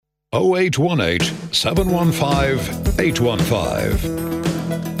0818 715 815.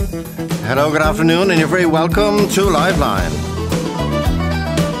 Hello, good afternoon, and you're very welcome to Liveline.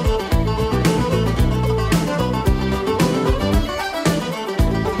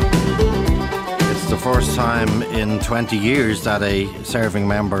 It's the first time in 20 years that a serving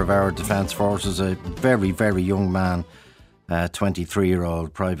member of our Defence Forces, a very, very young man,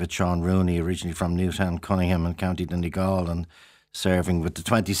 23-year-old Private Sean Rooney, originally from Newtown, Cunningham in County Donegal, and serving with the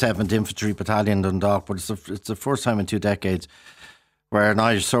 27th Infantry Battalion Dundalk. But it's the first time in 2 decades where an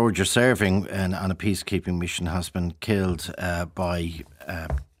Irish soldier serving on a peacekeeping mission has been killed by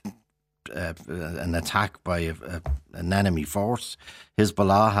an attack by an enemy force.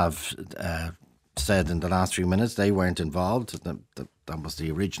 Hezbollah have said in the last few minutes they weren't involved. That was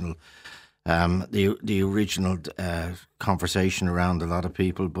the original conversation around a lot of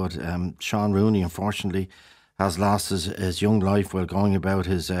people. But Sean Rooney, unfortunately, has lost his young life while going about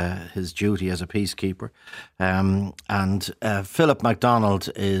his duty as a peacekeeper. And Philip MacDonald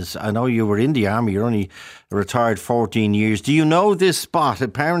is, I know you were in the army, you're only retired 14 years. Do you know this spot?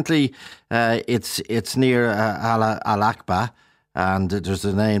 Apparently it's near Al-Aqaba, and there's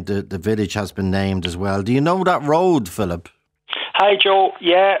a name, the village has been named as well. Do you know that road, Philip? Hi, Joe.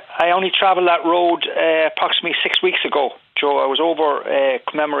 Yeah, I only travelled that road approximately 6 weeks ago. Joe, I was over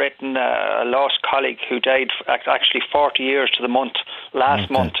commemorating a lost colleague who died actually 40 years to the month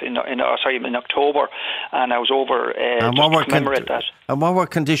last month in October, and I was over to commemorate that. And what were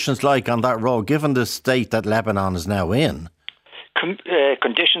conditions like on that road, given the state that Lebanon is now in?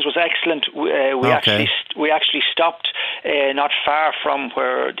 Conditions was excellent. We actually stopped not far from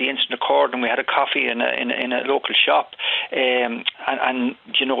where the incident occurred, and we had a coffee in a local shop. And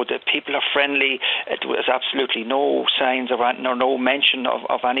you know, the people are friendly. There was absolutely no signs of no mention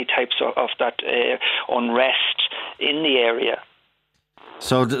of any types of that unrest in the area.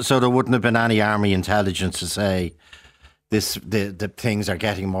 So there wouldn't have been any army intelligence to say the things are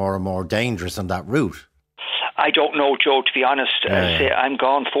getting more and more dangerous on that route. I don't know, Joe, to be honest. I'm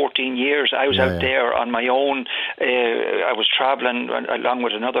gone 14 years. I was out there on my own. I was travelling along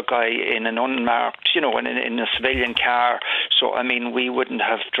with another guy in an unmarked, in a civilian car. So, I mean, we wouldn't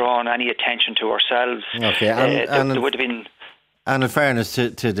have drawn any attention to ourselves. Okay, there would have been... And in fairness to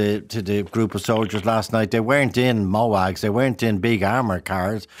the group of soldiers last night, they weren't in MOAGs, they weren't in big armoured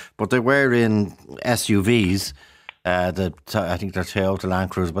cars, but they were in SUVs. I think they're Toyota Land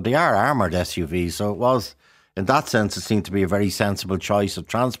Cruiser, but they are armoured SUVs. So it was... In that sense, it seemed to be a very sensible choice of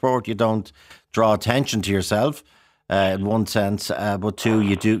transport. You don't draw attention to yourself, in one sense, but two,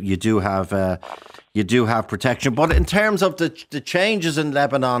 you do have protection. But in terms of the changes in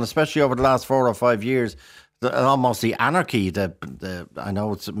Lebanon, especially over the last 4 or 5 years, almost the anarchy. I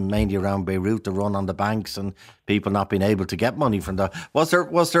know it's mainly around Beirut, the run on the banks and people not being able to get money from that. Was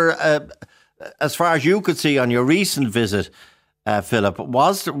there, as far as you could see on your recent visit, Philip,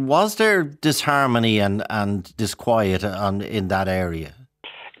 was there disharmony and disquiet in that area?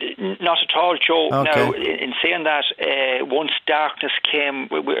 Not at all, Joe. Okay. Now, in saying that, once darkness came,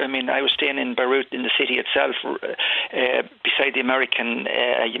 I was staying in Beirut, in the city itself, beside the American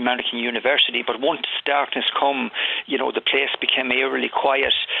University. But once darkness come, the place became eerily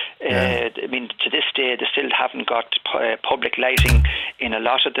quiet. To this day, they still haven't got public lighting in a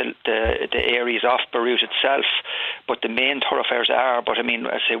lot of the areas off Beirut itself. But the main thoroughfares are. But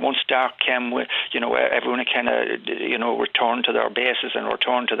I say once dark came, everyone kind of, returned to their bases and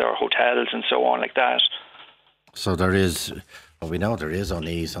returned to their hotels and so on like that. So there is, we know there is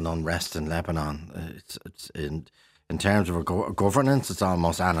unease and unrest in Lebanon. It's in terms of governance, it's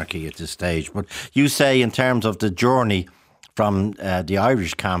almost anarchy at this stage. But you say in terms of the journey from the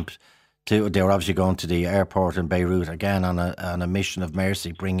Irish camp they were obviously going to the airport in Beirut again on a mission of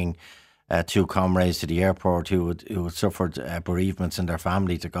mercy, bringing 2 comrades to the airport who had suffered bereavements in their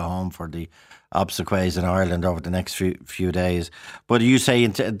family to go home for the obsequies in Ireland over the next few days. But you say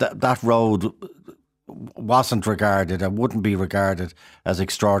that road wasn't regarded and wouldn't be regarded as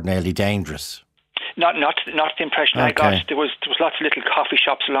extraordinarily dangerous. Not the impression I got. There was lots of little coffee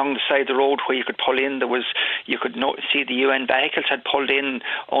shops along the side of the road where you could pull in. You could see the UN vehicles had pulled in,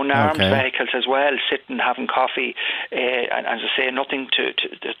 unarmed vehicles as well, sitting having coffee. And as I say, nothing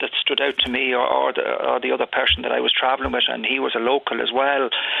that stood out to me or the other person that I was travelling with, and he was a local as well.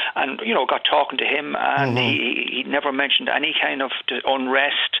 And got talking to him, and he never mentioned any kind of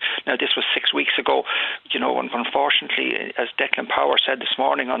unrest. Now this was 6 weeks ago. And unfortunately, as Declan Power said this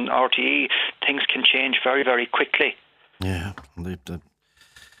morning on RTE, things can change very, very quickly. Yeah,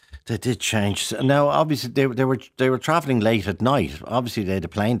 They did change. Now, obviously, they were travelling late at night. Obviously, they had a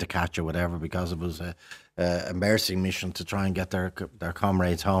plane to catch or whatever because it was a mercy mission to try and get their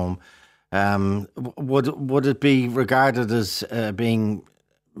comrades home. Would it be regarded as being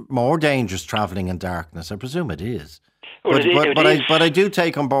more dangerous travelling in darkness? I presume it is. Well, But I do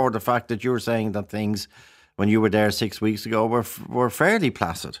take on board the fact that you were saying that things when you were there 6 weeks ago were fairly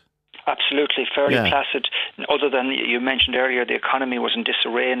placid. Absolutely, fairly placid. Other than you mentioned earlier, the economy was in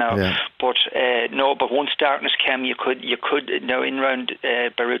disarray now. Yeah. But but once darkness came, you could now in around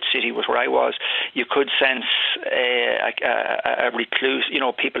Beirut City was where I was. You could sense a recluse.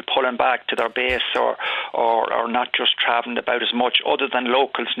 People pulling back to their base or not just travelling about as much. Other than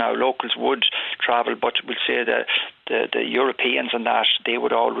locals now, locals would travel, but we'll say that the Europeans and that they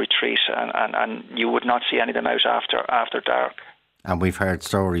would all retreat, and you would not see any of them out after dark. And we've heard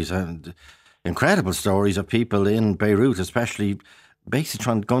stories, incredible stories of people in Beirut, especially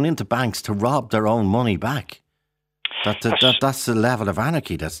basically going into banks to rob their own money back. That's the level of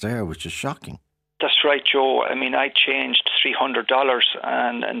anarchy that's there, which is shocking. That's right, Joe. I mean, I changed $300,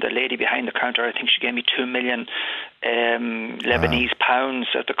 and the lady behind the counter, I think she gave me 2 million Lebanese pounds,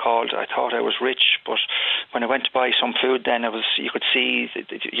 as they're called. I thought I was rich, but when I went to buy some food, then you could see,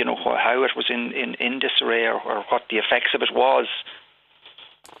 how it was in disarray or what the effects of it was.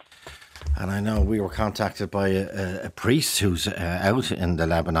 And I know we were contacted by a priest who's out in the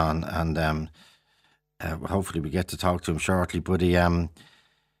Lebanon, and hopefully we get to talk to him shortly. But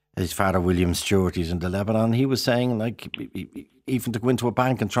his father, William Stewart, he's in the Lebanon. He was saying, like, even to go into a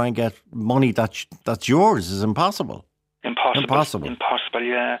bank and try and get money that's yours is impossible. Impossible,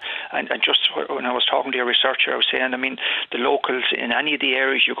 yeah. And just when I was talking to your researcher, I was saying, I mean, the locals in any of the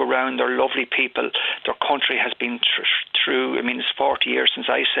areas you go around, they're lovely people. Their country has been through, I mean, it's 40 years since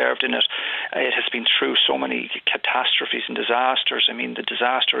I served in it. It has been through so many catastrophes and disasters. I mean, the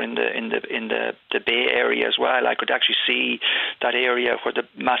disaster in the Bay Area as well. I could actually see that area where the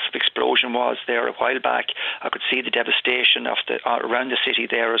massive explosion was there a while back. I could see the devastation of around the city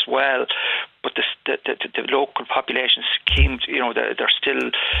there as well. But the local population seemed, they're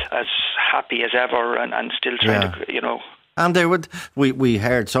still as happy as ever and still trying to, And we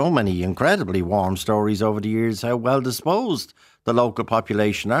heard so many incredibly warm stories over the years how well disposed the local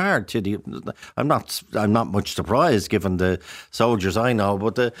population are to I'm not much surprised given the soldiers I know,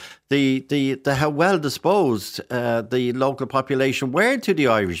 but the how well disposed the local population were to the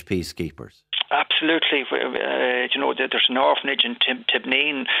Irish peacekeepers. Absolutely. There's an orphanage in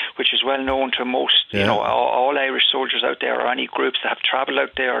Tibneen, which is well known to most, all Irish soldiers out there, or any groups that have travelled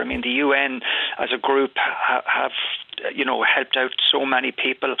out there. I mean, the UN as a group have helped out so many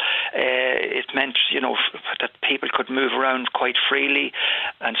people. It meant, that people could move around quite freely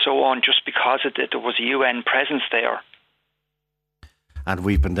and so on, just because there was a UN presence there. And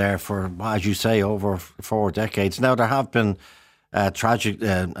we've been there for, as you say, over 4 decades. Now, there have been a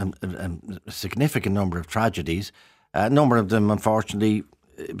significant number of tragedies. A number of them, unfortunately,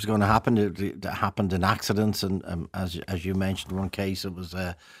 it was going to happen. It happened in accidents, and as you mentioned, one case it was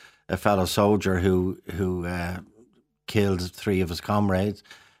a fellow soldier who killed 3 of his comrades.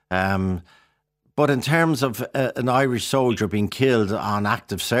 But in terms of an Irish soldier being killed on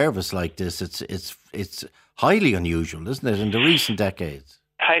active service like this, it's highly unusual, isn't it? In the recent decades.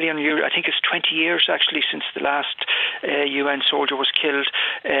 Highly unusual. I think it's 20 years actually since the last UN soldier was killed.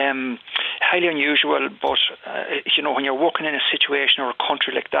 Highly unusual, but when you're working in a situation or a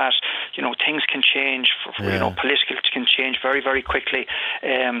country like that, things can change. Political can change very, very quickly.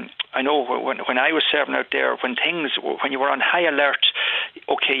 I know when I was serving out there, when you were on high alert,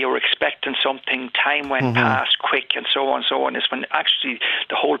 okay, you were expecting something. Time went past quick, and so on, so on. Is when actually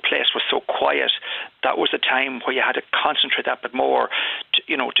the whole place was so quiet. That was the time where you had to concentrate that bit more.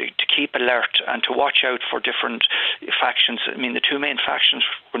 To keep alert and to watch out for different factions. I mean, the 2 main factions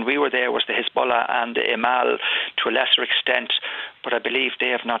when we were there was the Hezbollah and the Amal to a lesser extent, but I believe they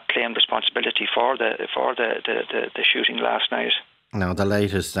have not claimed responsibility for the shooting last night. Now, the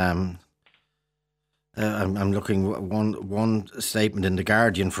latest. I'm looking one statement in The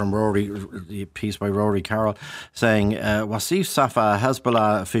Guardian from Rory, the piece by Rory Carroll, saying Wasif Safa, a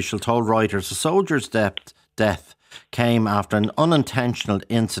Hezbollah official, told Reuters a soldier's death came after an unintentional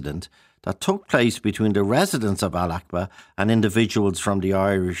incident that took place between the residents of Al Aqaba and individuals from the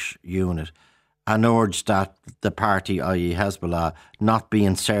Irish unit, and urged that the party, i.e. Hezbollah, not be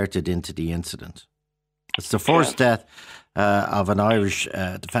inserted into the incident. It's the first death of an Irish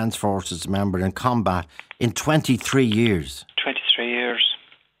Defence Forces member in combat in 23 years. 23 years.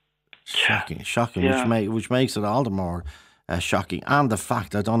 Shocking, yeah. which makes it all the more shocking. And the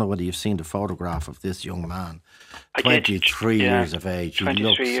fact, I don't know whether you've seen the photograph of this young man, I 23 did, years of age. He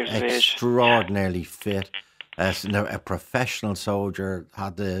looks extraordinarily fit. A professional soldier.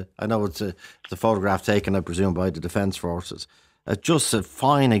 I know it's a photograph taken, I presume, by the Defence Forces. Just a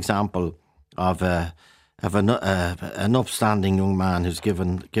fine example of an upstanding young man who's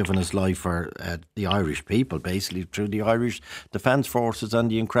given his life for the Irish people, basically through the Irish Defence Forces, and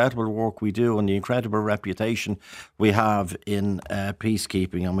the incredible work we do and the incredible reputation we have in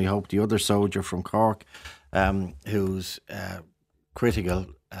peacekeeping. And we hope the other soldier from Cork, who's critical,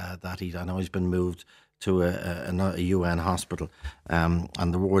 I know he's been moved to a UN hospital. And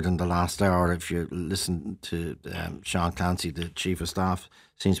the word in the last hour, if you listen to Sean Clancy, the Chief of Staff,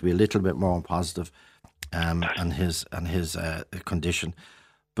 seems to be a little bit more positive and his condition.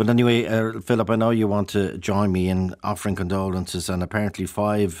 But anyway, Philip, I know you want to join me in offering condolences, and apparently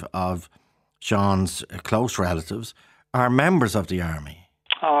 5 of Sean's close relatives are members of the army.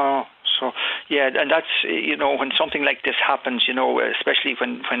 Oh, so yeah, and that's, when something like this happens, especially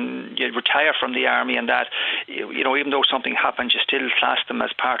when you retire from the army and that, even though something happens, you still class them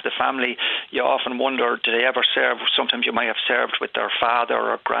as part of the family. You often wonder, did they ever serve? Sometimes you might have served with their father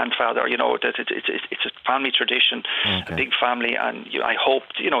or grandfather. That it's a family tradition, a big family, and I hope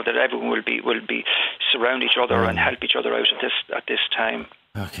that everyone will be surround each other and help each other out at this time.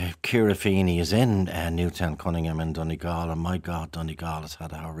 Okay, Ciara Feeney is in Newtown Cunningham in Donegal, and my God, Donegal has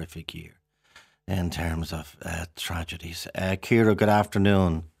had a horrific year in terms of tragedies. Ciara, good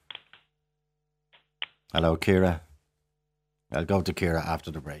afternoon. Hello, Ciara. I'll go to Ciara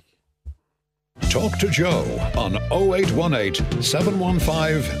after the break. Talk to Joe on 0818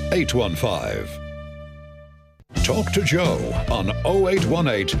 715 815. Talk to Joe on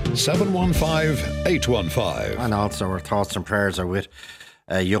 0818 715 815. And also our thoughts and prayers are with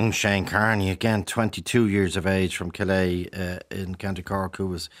young Shane Carney, again 22 years of age, from Killea in County Cork, who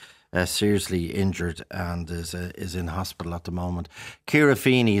was seriously injured and is in hospital at the moment. Ciara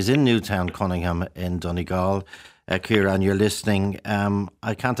Feeney is in Newtown Cunningham in Donegal. Ciara, and you're listening.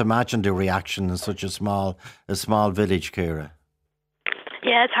 I can't imagine the reaction in such a small village, Ciara.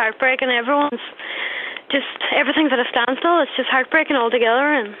 Yeah, it's heartbreaking. Everything's at a standstill. It's just heartbreaking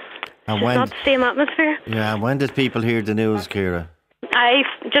altogether, and it's not the same atmosphere. Yeah, when did people hear the news, Ciara? I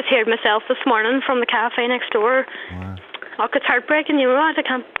just heard myself this morning from the cafe next door. Wow. Oh, it's heartbreaking,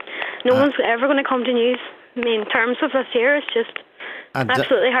 no one's ever going to come to news. In terms of this year, it's just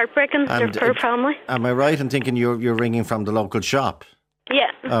absolutely heartbreaking. Their poor family. Am I right in thinking you're ringing from the local shop?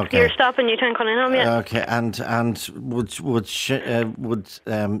 Yeah. Okay. You're stopping Newtown Cunningham, yeah. Okay, and would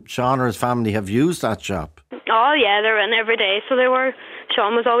Sean or his family have used that shop? Oh yeah, they're in every day. So they were.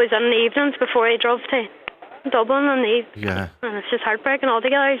 Sean was always in the evenings before he drove to Dublin, and it's just heartbreaking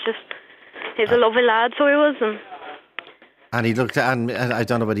altogether. He's a lovely lad, so he was, and he looked. And I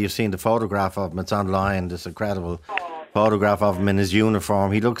don't know whether you've seen the photograph of him. It's online. This incredible photograph of him in his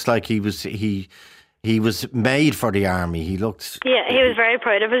uniform. He looks like he was made for the army. He looked. Yeah, he was very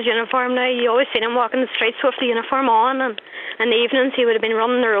proud of his uniform. Now you always seen him walking the streets with the uniform on, and in the evenings he would have been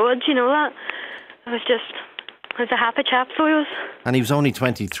running the roads. That. It was a happy chap, so he was. And he was only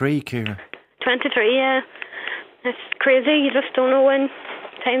 23, Ciara. 23, yeah. It's crazy. You just don't know when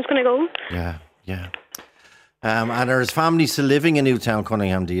time's going to go. Yeah. And are his family still living in Newtown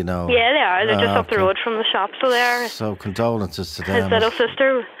Cunningham, do you know? Yeah, they are. They're just up the road from the shop, so they are. So condolences to them. His little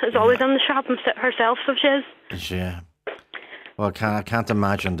sister is always in the shop herself, so she is. Yeah. Well, I can't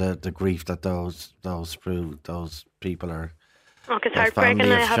imagine the grief that those people are. Oh, it's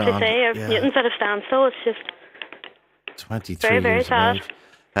heartbreaking, I have to say. Newton's at a standstill. It's just 23 very, very years sad.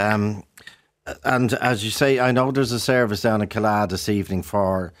 And as you say, I know there's a service down in Killala this evening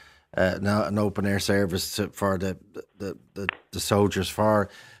for an open air service for the soldiers, for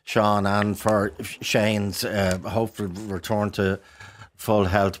Sean and for Shane's hopeful return to full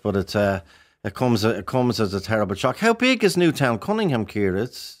health. But it comes as a terrible shock. How big is Newtown Cunningham, Ciara?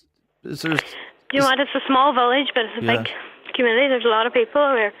 It's a small village, but it's a big community. There's a lot of people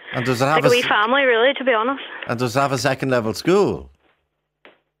here. And does it have a wee family, really, to be honest. And does it have a second level school?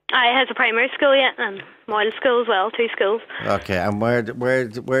 It has a primary school, and model school as well, 2 schools. Okay, and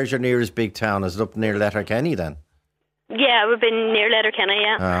where's your nearest big town? Is it up near Letterkenny then? Yeah, we've been near Letterkenny,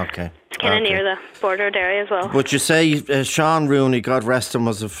 yeah. Oh, okay. It's kind of near the border area as well. But you say Sean Rooney, God rest him,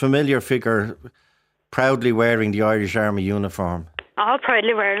 was a familiar figure, proudly wearing the Irish Army uniform. Oh,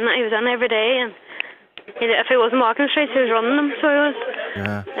 proudly wearing it. He was in every day, and if he wasn't walking the streets, he was running them, so he was.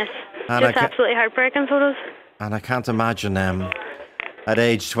 Yeah. It's just absolutely heartbreaking, so it is. And I can't imagine at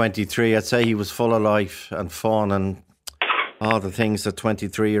age 23, I'd say he was full of life and fun and all the things that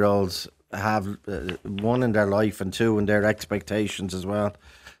 23-year-olds have one in their life and two in their expectations as well.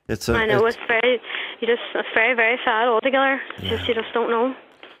 I know it's very very sad altogether. Just you just don't know.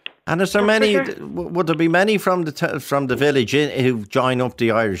 And is there many? Would there be many from the village who join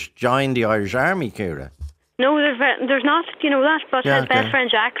the Irish Army, Ciara? No, there's not. You know that, but his best friend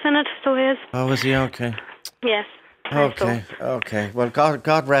Jack's in it, so he is. Oh, is he okay? Yes. Okay. Well,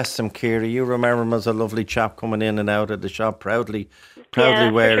 God rest him, Ciara. You remember him as a lovely chap coming in and out of the shop, proudly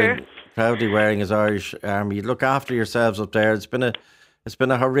wearing his Irish Army. You look after yourselves up there. It's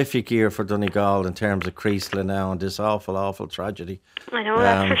been a horrific year for Donegal in terms of Creasla now and this awful tragedy. I know,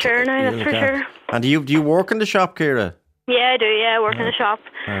 that's for sure now, that's for sure. And do you work in the shop, Ciara? Yeah, I do, I work in the shop.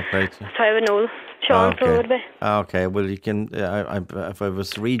 Right. So I would know Sean, so it would be. Okay, well you can, if I was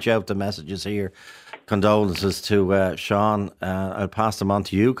to reach out the messages here, condolences to Sean, I'll pass them on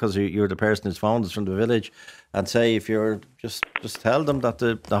to you because you're the person who's phoned us from the village, and say if you're, just tell them that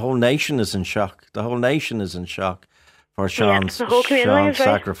the whole nation is in shock. The whole nation is in shock for Sean's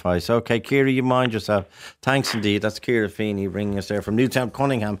sacrifice. Okay, Ciara, you mind yourself. Thanks indeed. That's Ciara Feeney ringing us there from Newtown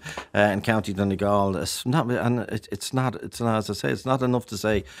Cunningham in County Donegal. It's not, as I say, it's not enough to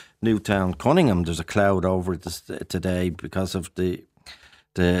say Newtown Cunningham. There's a cloud over it today because of the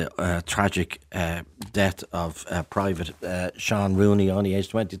tragic death of Private Sean Rooney, only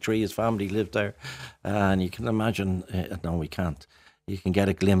aged 23. His family lived there, and you can imagine. No, we can't. You can get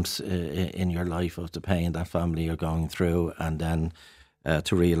a glimpse in your life of the pain that family are going through, and then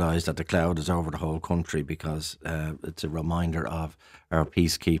to realise that the cloud is over the whole country because it's a reminder of our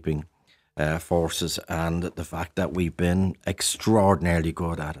peacekeeping forces and the fact that we've been extraordinarily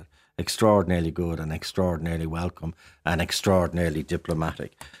good at it. Extraordinarily good and extraordinarily welcome and extraordinarily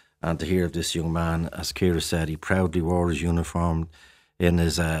diplomatic. And to hear of this young man, as Ciara said, he proudly wore his uniform in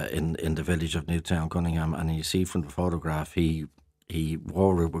his in the village of Newtown Cunningham, and you see from the photograph he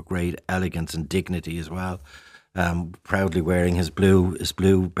wore it with great elegance and dignity as well, proudly wearing his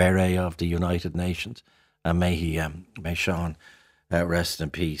blue beret of the United Nations. And may Sean rest in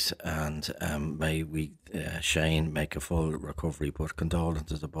peace, and may we, Shane, make a full recovery. But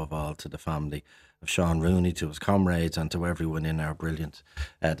condolences above all to the family of Sean Rooney, to his comrades, and to everyone in our brilliant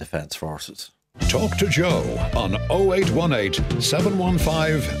Defence Forces. Talk to Joe on 0818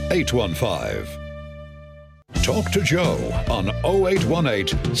 715 815. Talk to Joe on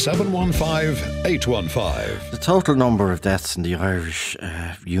 0818 715 815. The total number of deaths in the Irish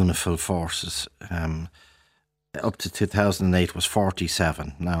UNIFIL forces up to 2008 was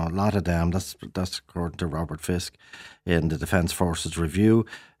 47. Now, a lot of them, that's according to Robert Fisk in the Defence Forces Review.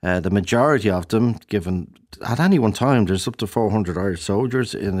 The majority of them, given at any one time, there's up to 400 Irish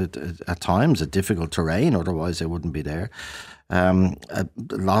soldiers in it, at times, a difficult terrain, otherwise they wouldn't be there. A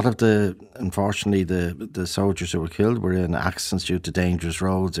lot of unfortunately, the soldiers who were killed were in accidents due to dangerous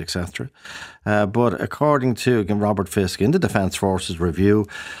roads, etc. But according to Robert Fisk in the Defence Forces Review,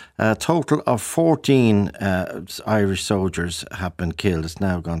 a total of 14 Irish soldiers have been killed. It's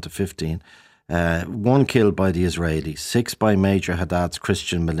now gone to 15. One killed by the Israelis, 6 by Major Haddad's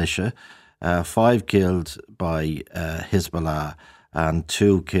Christian militia, 5 killed by Hezbollah, and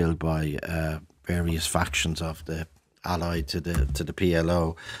 2 killed by various factions of the allied to the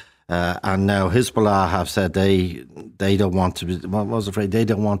PLO, and now Hezbollah have said they don't want to be. They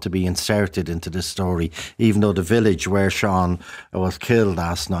don't want to be inserted into this story, even though the village where Sean was killed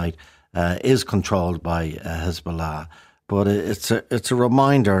last night is controlled by Hezbollah. But it's a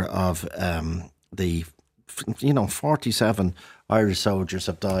reminder of the 47 Irish soldiers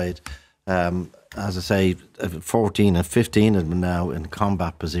have died. As I say, 14 and 15 of them now in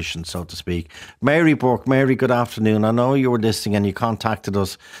combat position, so to speak. Mary Burke, Mary, good afternoon. I know you were listening and you contacted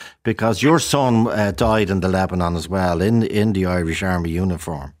us because your son died in the Lebanon as well, in the Irish Army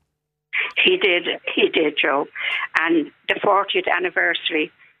uniform. He did, Joe. And the 40th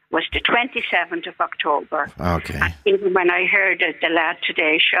anniversary was the 27th of October. Okay. And even when I heard the lad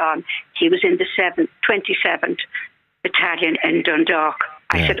today, Sean, he was in the 27th Battalion in Dundalk.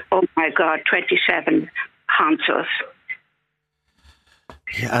 I said, oh my God, 27 haunts us.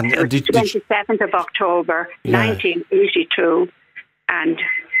 Yeah, and it was 27th of October, 1982, and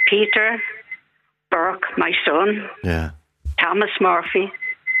Peter Burke, my son, Thomas Murphy,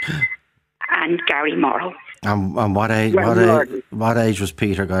 and Gary Morrow. And what age was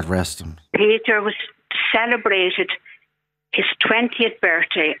Peter, God rest him? Peter was celebrated his 20th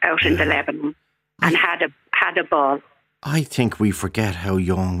birthday out in the Lebanon and had a ball. I think we forget how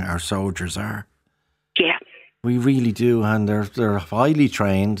young our soldiers are. Yeah. We really do, and they're highly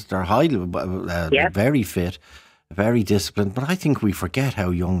trained, they're very fit, very disciplined, but I think we forget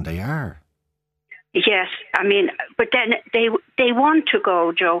how young they are. Yes, I mean, but then they want to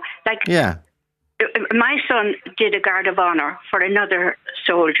go, Joe. Like, Yeah. My son did a Guard of Honour for another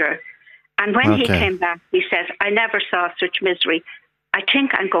soldier. And when he came back, he says, I never saw such misery. I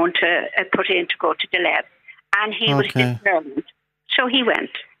think I'm going to put in to go to the Leb. And he was determined. So he went.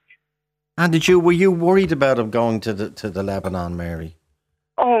 And were you worried about him going to the Lebanon, Mary?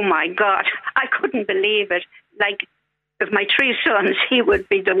 Oh, my God. I couldn't believe it. Like, of my 3 sons, he would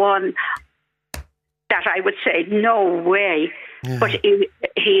be the one that I would say, no way. Yeah. But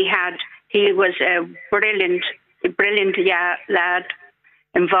he was a brilliant lad,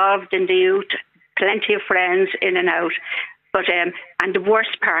 involved in the youth, plenty of friends in and out. But and the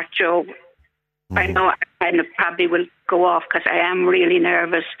worst part, Joe, I know I probably will go off because I am really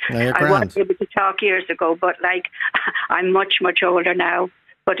nervous. I wasn't able to talk years ago, but like I'm much, much older now.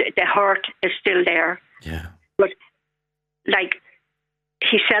 But the hurt is still there. Yeah. But like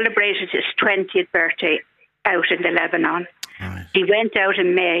he celebrated his 20th birthday out in the Lebanon. Right. He went out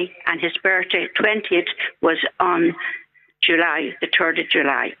in May, and his birthday, 20th, was on July, the 3rd of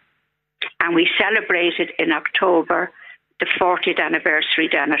July. And we celebrated in October the 40th anniversary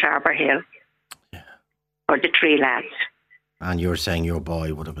down at Arbour Hill. Yeah. For the 3 lads. And you were saying your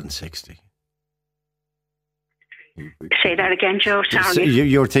boy would have been 60. Say that again, Joe. Sorry.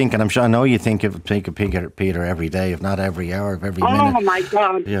 You're thinking, I know you think of Peter every day, if not every hour, of every minute. Oh, my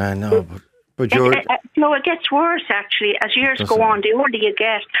God. Yeah, I know, but you're... No, it gets worse, actually. As years go on, the older you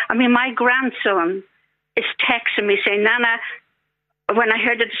get. I mean, my grandson is texting me saying, Nana, when I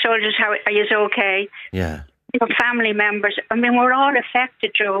heard that the soldiers, how are you okay? Yeah. You know, family members. I mean, we're all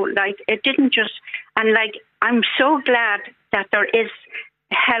affected, Joe. Like, it didn't just... And, like, I'm so glad that there is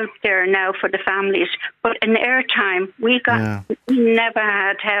help there now for the families. But in our time, we never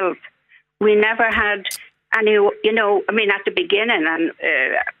had help. We never had any, you know, I mean, at the beginning, and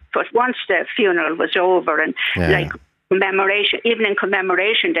but once the funeral was over and like commemoration, even in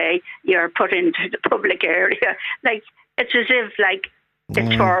commemoration day, you're put into the public area. Like, it's as if, like,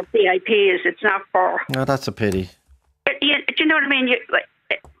 it's for VIPs, it's not for... No, that's a pity. Do you know what I mean?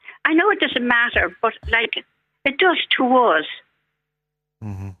 I know it doesn't matter, but, like, it does to us.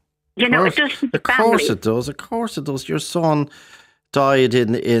 Mm-hmm. You know, it does to the family. Of course it does. Your son died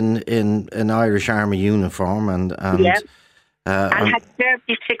in an Irish Army uniform and had served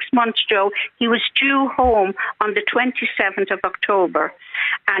his 6 months, Joe. He was due home on the 27th of October,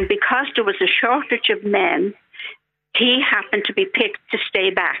 and because there was a shortage of men, he happened to be picked to stay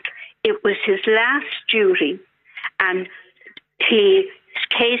back. It was his last duty, and his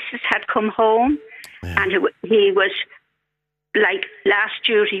cases had come home, and he was, like, last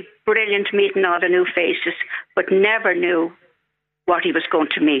duty, brilliant, meeting all the new faces, but never knew what he was going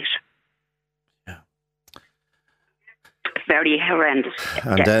to meet. Yeah. Very horrendous.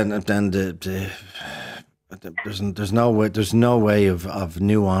 And then there's no way of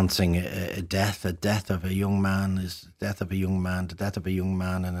nuancing a death of a young man is the death of a young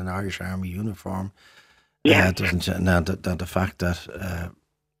man in an Irish Army uniform. Yeah. The fact that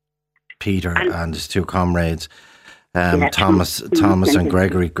Peter and his 2 comrades, Thomas and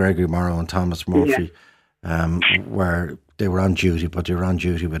Gregory Morrow and Thomas Murphy, where they were on duty, but they were on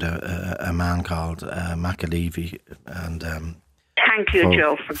duty with a man called McAlevey, and thank you,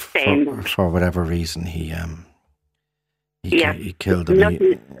 Joe, for saying that. For whatever reason, he killed him.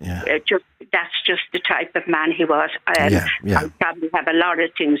 That's just the type of man he was. I probably have a lot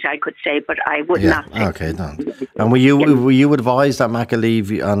of things I could say, but I would not say. Okay, done. And were you advised that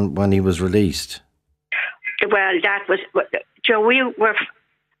McAlevey on when he was released? Well, that was, Joe, we were,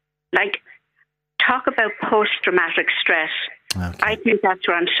 like, talk about post-traumatic stress. Okay. I think that's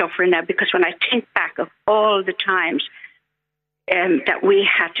what I'm suffering now, because when I think back of all the times that we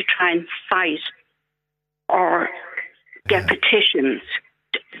had to try and fight or get petitions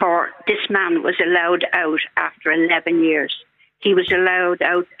for this man was allowed out after 11 years. He was allowed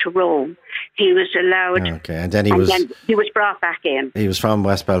out to roam. He was allowed... Okay, and then he was brought back in. He was from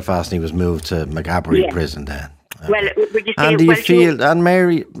West Belfast and he was moved to McGabbery prison then. Okay. Well, would you say... And do you feel... And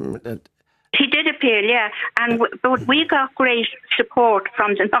Mary... He did appeal, yeah. But we got great support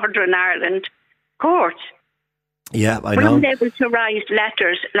from the Northern Ireland courts. Yeah, I know. We were able to write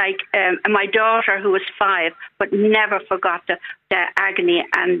letters, like my daughter, who was 5, but never forgot the agony,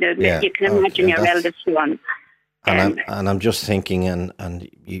 and you can imagine your eldest one. And I'm just thinking, and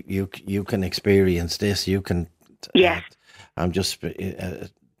you can experience this. You can. Yes. I'm just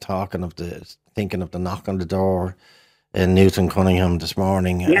thinking of the knock on the door in Newton Cunningham this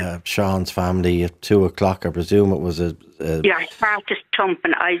morning. Sean's family at 2:00. I presume it was a heart is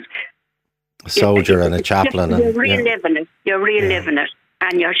thumping. A soldier and a chaplain. You're reliving it. You're reliving it.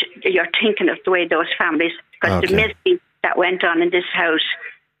 and you're thinking of the way those families, because the misery that went on in this house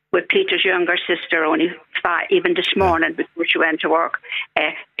with Peter's younger sister, only 5, even this morning before she went to work,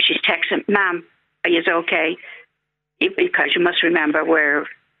 she's texting, "Ma'am, are you okay?" Because you must remember we're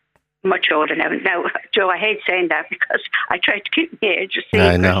much older now. Now, Joe, I hate saying that because I try to keep my age a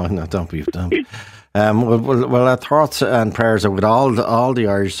secret. No, don't be. Well, our thoughts and prayers are with all the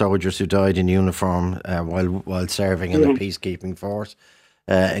Irish soldiers who died in uniform while serving in the peacekeeping force,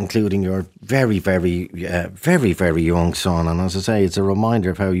 including your very, very, very, very young son. And as I say, it's a reminder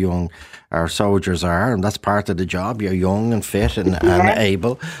of how young our soldiers are, and that's part of the job. You're young and fit and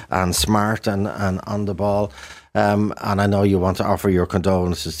able and smart and on the ball. And I know you want to offer your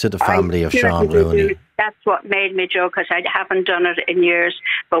condolences to the family of Sean Rooney. That's what made me, Joe, because I haven't done it in years.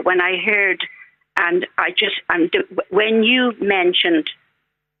 But when I heard, and when you mentioned,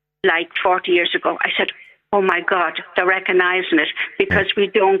 like 40 years ago, I said, "Oh my God, they're recognising it," because we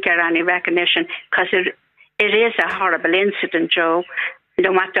don't get any recognition, because it is a horrible incident, Joe,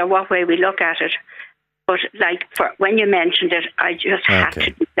 no matter what way we look at it. But when you mentioned it, I just had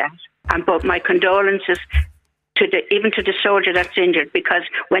to do that. And but my condolences even to the soldier that's injured, because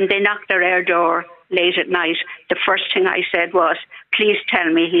when they knocked their air door late at night, the first thing I said was, "Please tell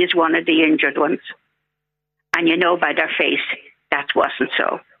me he's one of the injured ones." And you know by their face that wasn't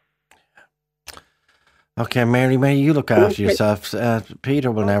so. Okay, Mary, may you look after yourself.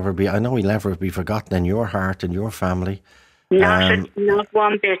 Peter will never be, I know he'll never be forgotten in your heart and your family. Not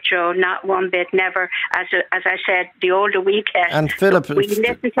one bit, Joe. Not one bit. Never. As I said, the older we get, and Philip, we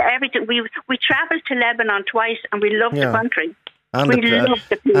listen to everything. We travelled to Lebanon twice, and we love the country. And we love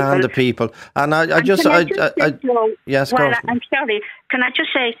the people. And the people. And yes, well, I'm sorry. Can I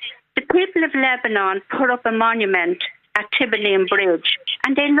just say, the people of Lebanon put up a monument at Tibbeline Bridge,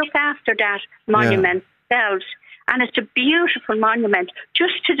 and they look after that monument themselves. And it's a beautiful monument,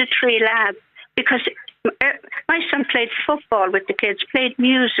 just to the 3 lads, because my son played football with the kids, played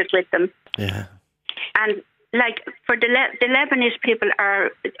music with them. Yeah. And for the Lebanese people,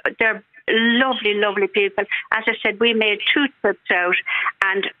 they're lovely, lovely people. As I said, we made 2 trips out,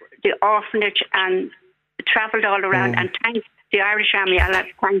 and the orphanage, and travelled all around and thanked the Irish Army. I'll have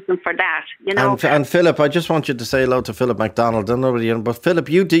to thank them for that, you know. And Philip, I just want you to say hello to Philip MacDonald. I don't know, but Philip,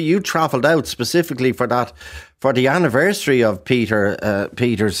 you travelled out specifically for the anniversary of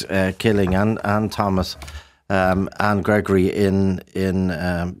Peter's killing and Thomas and Gregory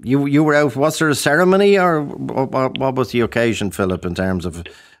you were out. Was there a ceremony, or what was the occasion, Philip, in terms of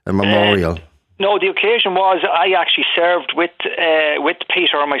a memorial? No, the occasion was I actually served with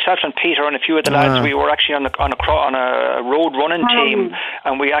Peter, myself and Peter and a few of the lads. We were actually on a road running team,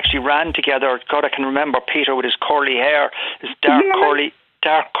 and we actually ran together. God, I can remember Peter with his curly hair, his dark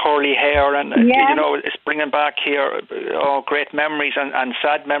curly hair, and you know, it's bringing back here great memories and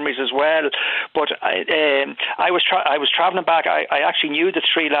sad memories as well. But I was travelling back. I actually knew the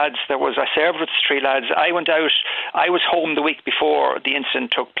 3 lads. I served with the 3 lads. I went out. I was home the week before the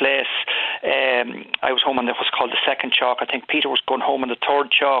incident took place. I was home on what's called the 2nd chalk. I think Peter was going home on the 3rd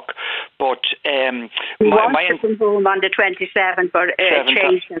chalk. But my home on the 27th, but it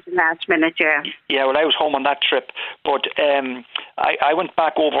changed at the last minute. Yeah, well, I was home on that trip, but I went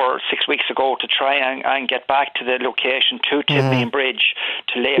back over 6 weeks ago to try and get back to the location, to Tibbeline Bridge,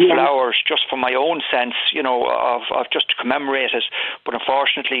 to lay flowers, just for my own sense, you know, of just to commemorate it. But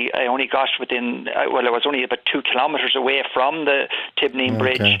unfortunately, I only got I was only about 2 kilometres away from the Tibbeline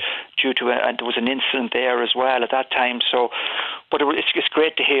Bridge, due to there was an incident there as well at that time. So, but it's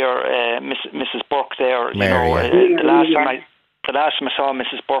great to hear Mrs. Burke there. Mary, the last time I saw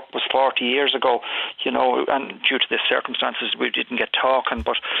Mrs. Burke was 40 years ago, you know, and due to the circumstances we didn't get talking.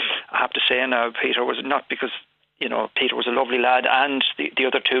 But I have to say now, Peter was not, because, you know, Peter was a lovely lad, and the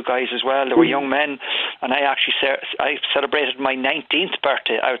other 2 guys as well. They were young men, and I celebrated my 19th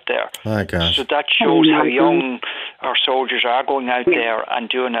birthday out there. My gosh. So that shows how young our soldiers are, going out there and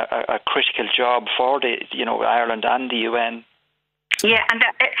doing a critical job for Ireland and the UN. Yeah,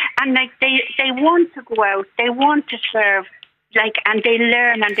 and they want to go out, they want to serve. And they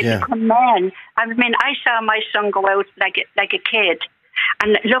learn and they become men. I mean, I saw my son go out like a kid,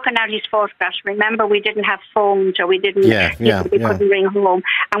 and looking at his photographs. Remember, we didn't have phones, or we didn't. We couldn't ring home.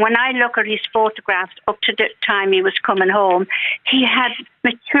 And when I look at his photographs up to the time he was coming home, he had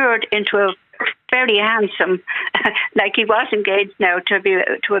matured into a very handsome, like he was engaged now to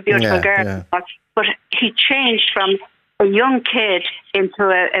a beautiful girl. But he changed from a young kid into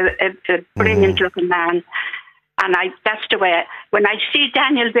a brilliant looking man. And that's the way, when I see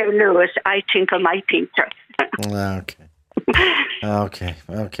Daniel Day-Lewis, I think of my Peter.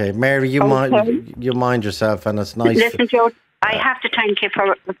 Okay. Mary, you mind yourself, and it's nice. Listen, Joe, I have to thank you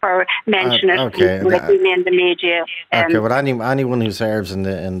for mentioning okay. it with me in the media. Okay, well, anyone who serves in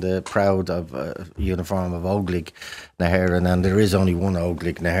the proud of uniform of Óglaigh na hÉireann, and there is only one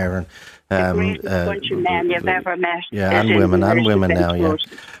Óglaigh na hÉireann. The greatest bunch of men you've ever met. Yeah, and women now, yeah.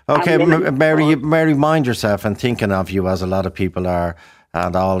 Okay, Mary, mind yourself and thinking of you as a lot of people are,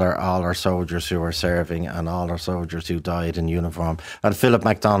 and all our soldiers who are serving and all our soldiers who died in uniform. And Philip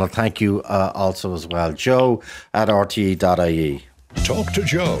MacDonald, thank you also as well. Joe at rte.ie. Talk to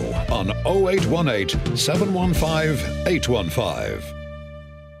Joe on 0818 715 815.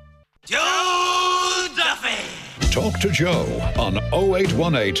 Joe Duffy! Talk to Joe on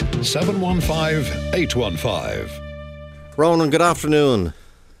 0818 715 815. Ronan, good afternoon.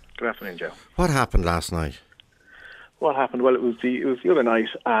 Good afternoon, Joe. What happened last night? What happened? Well, it was the other night,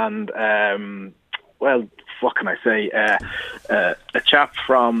 and well, what can I say? A chap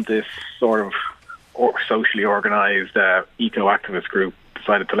from this sort of socially organised eco-activist group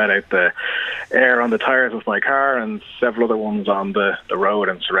decided to let out the air on the tyres of my car and several other ones on the road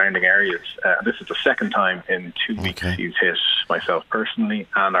and surrounding areas. This is the second time in 2 weeks he's hit myself personally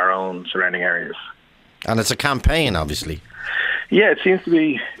and our own surrounding areas. And it's a campaign, obviously. Yeah, it seems to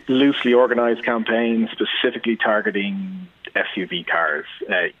be loosely organised campaign specifically targeting SUV cars,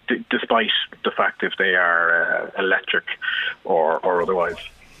 despite the fact if they are electric or otherwise.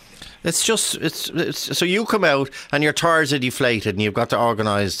 It's just, it's so you come out and your tyres are deflated and you've got to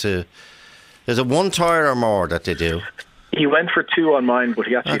organise to... Is it one tyre or more that they do? He went for 2 on mine, but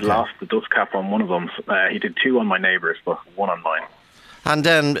he actually lost the dust cap on one of them. He did 2 on my neighbours, but 1 on mine. And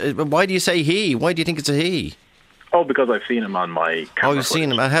then, why do you say he? Why do you think it's a he? Oh, because I've seen him on my camera. Oh, you've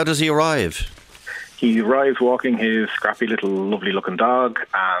seen him. And how does he arrive? He arrives walking his scrappy little lovely looking dog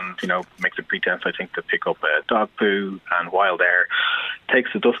and, makes a pretense, I think, to pick up a dog poo, and while there,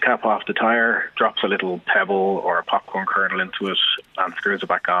 takes the dust cap off the tyre, drops a little pebble or a popcorn kernel into it and screws it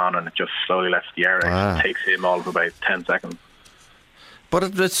back on, and it just slowly lets the air out. It takes him all of about 10 seconds.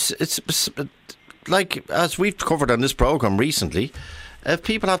 But it's like, as we've covered on this programme recently, if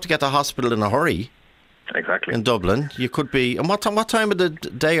people have to get to hospital in a hurry... Exactly. In Dublin, you could be... And what time of the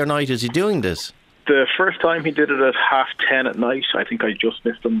day or night is he doing this? The first time he did it at 10:30 at night. I think I just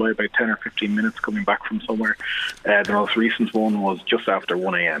missed him by about 10 or 15 minutes coming back from somewhere. The most recent one was just after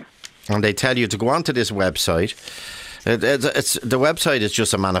 1 a.m. And they tell you to go onto this website. The website is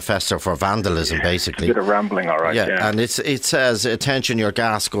just a manifesto for vandalism, basically. A bit of rambling, all right. Yeah. And it says, attention, your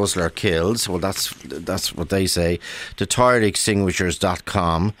gas guzzler kills. Well, that's what they say. To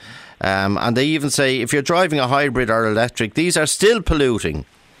tireextinguishers.com. And they even say, if you're driving a hybrid or electric, these are still polluting,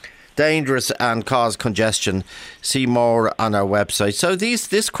 dangerous and cause congestion. See more on our website. So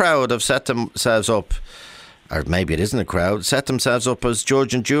this crowd have set themselves up, or maybe it isn't a crowd, set themselves up as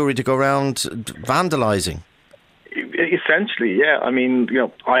judge and jury to go around vandalising. Essentially, yeah. I mean,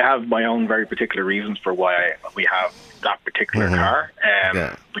 I have my own very particular reasons for why we have that particular car,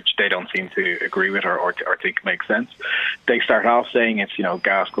 which they don't seem to agree with or think makes sense. They start off saying it's,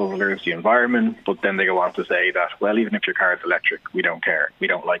 gas guzzlers, the environment, but then they go on to say that, well, even if your car is electric, we don't care. We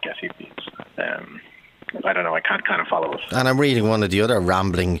don't like SUVs. I don't know, I can't kind of follow it. And I'm reading one of the other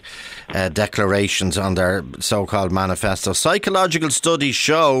rambling declarations on their so-called manifesto. Psychological studies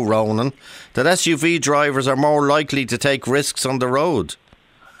show, Ronan, that SUV drivers are more likely to take risks on the road.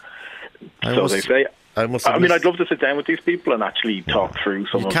 So they say. I'd love to sit down with these people and actually talk through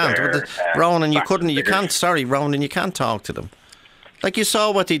some of their... Ronan, you can't talk to them. Like you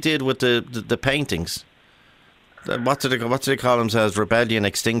saw what they did with the paintings. What do they call themselves? Rebellion,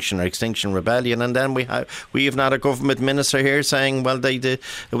 Extinction, or Extinction Rebellion. And then we even had a government minister here saying, well, it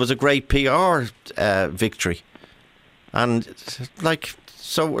was a great PR victory. And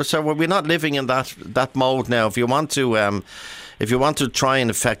so we're not living in that mode now. If you want to try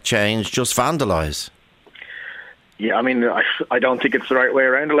and affect change, just vandalise. Yeah, I mean, I don't think it's the right way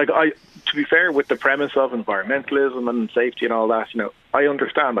around. To be fair, with the premise of environmentalism and safety and all that, I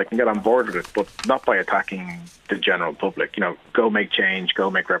understand. I can get on board with it, but not by attacking the general public. Go make change,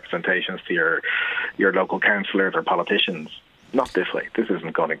 go make representations to your local councillors or politicians. Not this way. This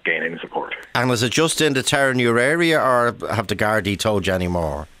isn't going to gain any support. And is it just in the Terenure area, or have the Gardaí told you any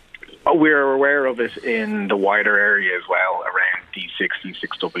more? Oh, we're aware of it in the wider area as well, around D6,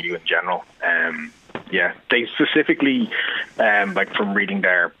 D6W in general. Yeah, they specifically, from reading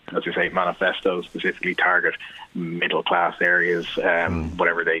their, as you say, manifesto, specifically target middle-class areas,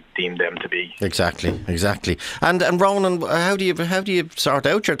 whatever they deem them to be. Exactly. And Ronan, how do you sort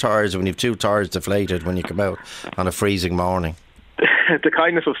out your tyres when you have 2 tyres deflated when you come out on a freezing morning? the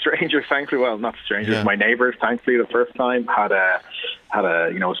kindness of strangers, thankfully. Well, not strangers, my neighbours. Thankfully, the first time had a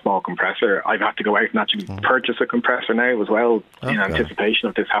small compressor. I've had to go out and actually purchase a compressor now as well in anticipation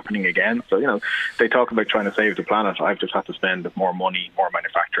of this happening again. So they talk about trying to save the planet. I've just had to spend more money, more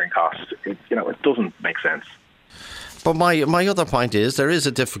manufacturing costs. It doesn't make sense. But my other point is there is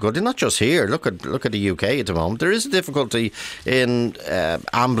a difficulty, not just here. Look at the UK at the moment. There is a difficulty in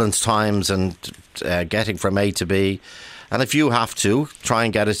ambulance times and getting from A to B. And if you have to try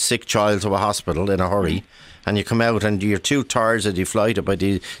and get a sick child to a hospital in a hurry, and you come out and your two tires are deflated by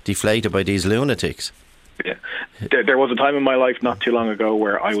these lunatics. Yeah, there was a time in my life not too long ago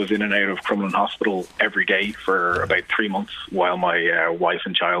where I was in and out of Crumlin Hospital every day for about 3 months while my wife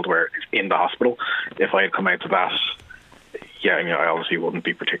and child were in the hospital. If I had come out of that, I obviously wouldn't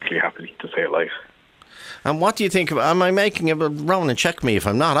be particularly happy, to say it light. And what do you think of, am I making a, Ronan, check me if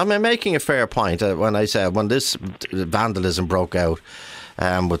I'm not, am I making a fair point when I said when this vandalism broke out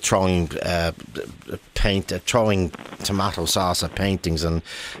with throwing throwing tomato sauce at paintings, and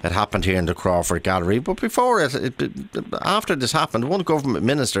it happened here in the Crawford Gallery, but before after this happened, one government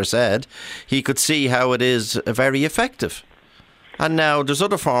minister said he could see how it is very effective. And now there's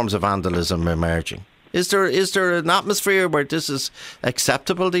other forms of vandalism emerging. Is there an atmosphere where this is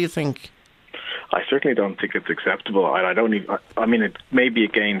acceptable, do you think? I certainly don't think it's acceptable. I don't even. I mean, it maybe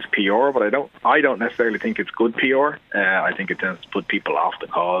it gains PR, but I don't necessarily think it's good PR. I think it tends to put people off the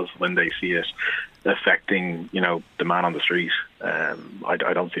cause when they see it affecting, the man on the street.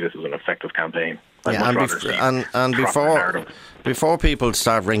 I don't see this as an effective campaign. And before people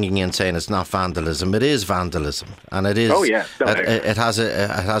start ringing in saying it's not vandalism, it is vandalism, and it is. Oh yeah, it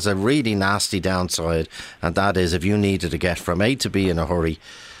has a really nasty downside, and that is if you needed to get from A to B in a hurry,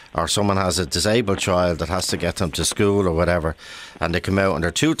 or someone has a disabled child that has to get them to school or whatever, and they come out and their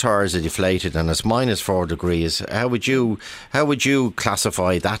two tires are deflated and it's -4 degrees. How would you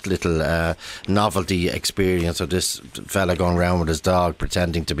classify that little novelty experience of this fella going around with his dog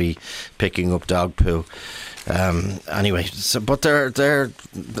pretending to be picking up dog poo? Anyway, but their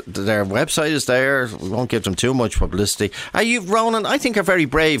website is there. We won't give them too much publicity. Are you, Ronan, I think are very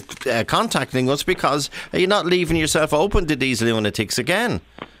brave contacting us, because are you not leaving yourself open to these lunatics again?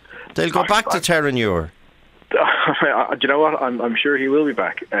 They'll go back to Terranure. Do you know what? I'm sure he will be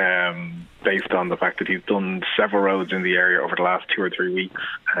back, based on the fact that he's done several roads in the area over the last 2 or 3 weeks.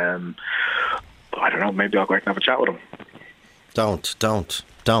 I don't know, maybe I'll go out and have a chat with him. Don't.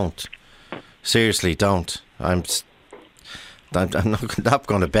 Seriously, don't. I'm not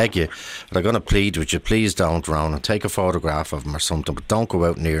going to beg you, but I'm going to plead with you. Please don't, Ronan. Take a photograph of him or something, but don't go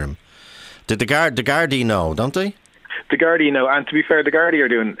out near him. Did the Gardaí know, don't they? The Gardaí know, and to be fair, the Gardaí are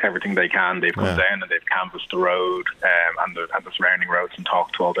doing everything they can. They've come down and they've canvassed the road and the surrounding roads and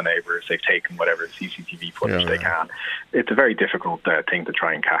talked to all the neighbours. They've taken whatever CCTV footage they can. It's a very difficult thing to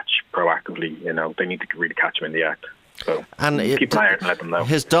try and catch proactively. They need to really catch them in the act. So keep an eye out and let them know.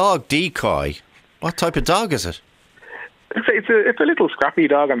 His dog, Decoy, what type of dog is it? It's a little scrappy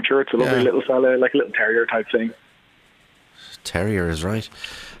dog. I'm sure it's a lovely little fella, like a little terrier type thing. Terrier is right.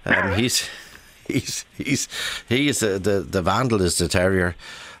 He's the vandal is the terrier.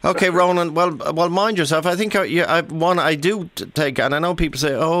 Okay, Ronan. Well, mind yourself. I think I do take, and I know people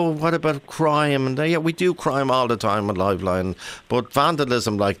say, "Oh, what about crime?" And we do crime all the time on Liveline, but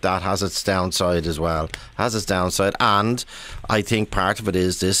vandalism like that has its downside as well. And I think part of it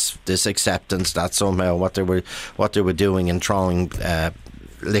is this acceptance that somehow what they were doing in throwing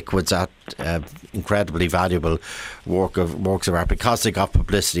liquids at incredibly valuable works of art, because they got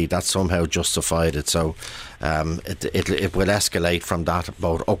publicity, that somehow justified it. So it will escalate from that,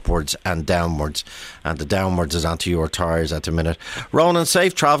 both upwards and downwards, and the downwards is onto your tyres at the minute. Ronan,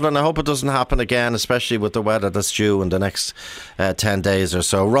 safe travelling. I hope it doesn't happen again, especially with the weather that's due in the next 10 days or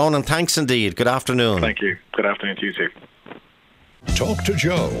so. Ronan, thanks indeed. Good afternoon. Thank you. Good afternoon to you too. Talk to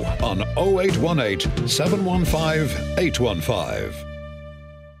Joe on 0818 715 815.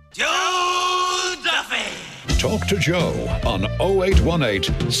 Joe Duffy. Talk to Joe on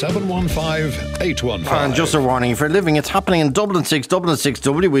 0818 715 815. And just a warning, if you're living, it's happening in Dublin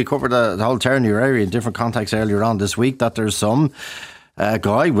 6W. We covered the whole Terranure area in different contexts earlier on this week, that there's some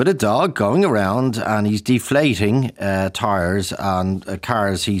guy with a dog going around and he's deflating tyres on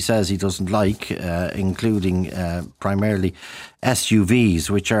cars he says he doesn't like, including primarily SUVs,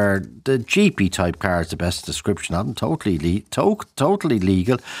 which are the Jeepy type cars, the best description of them, totally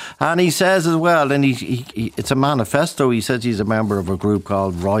legal. And he says as well, and he it's a manifesto, he says he's a member of a group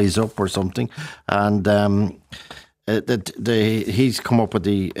called Rise Up or something, and he's come up with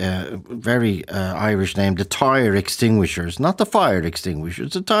the very Irish name, the tire extinguishers, not the fire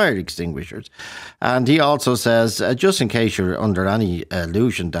extinguishers, the tire extinguishers. And he also says, just in case you're under any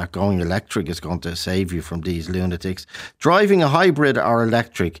illusion that going electric is going to save you from these lunatics, driving a hybrid or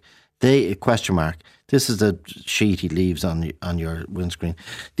electric, this is the sheet he leaves on your windscreen.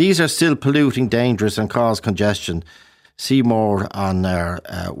 These are still polluting, dangerous and cause congestion. See more on their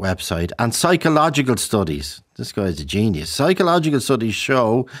website. And psychological studies. This guy's a genius. Psychological studies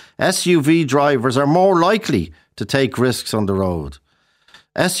show SUV drivers are more likely to take risks on the road.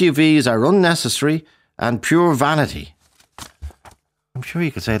 SUVs are unnecessary and pure vanity. I'm sure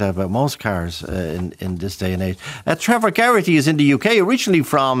you could say that about most cars in this day and age. Trevor Geraghty is in the UK, originally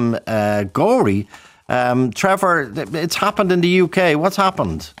from Gorey. Trevor, it's happened in the UK. What's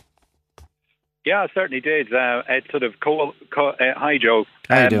happened? Yeah, it certainly did. It's sort of hi, Joe.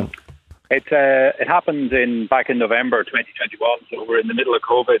 How you doing? It happened back in November 2021, so we're in the middle of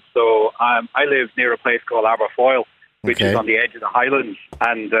COVID. So I live near a place called Aberfoyle, which is on the edge of the Highlands.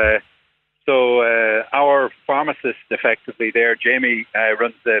 And so our pharmacist, effectively there, Jamie,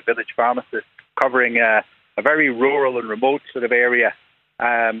 runs the village pharmacist, covering a very rural and remote sort of area.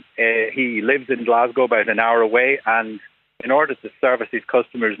 He lives in Glasgow, about an hour away, and in order to service his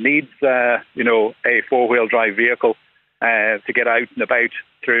customers' needs, a four-wheel drive vehicle to get out and about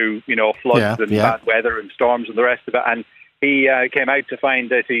through, floods and bad weather and storms and the rest of it. And he came out to find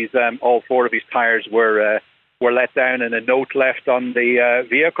that all four of his tyres were let down and a note left on the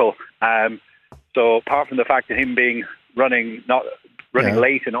vehicle. So apart from the fact of him being running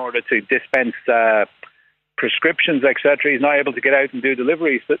late in order to dispense prescriptions, etc., he's not able to get out and do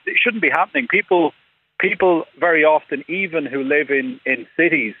deliveries. But it shouldn't be happening. People very often, even who live in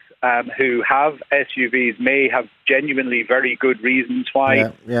cities who have SUVs, may have genuinely very good reasons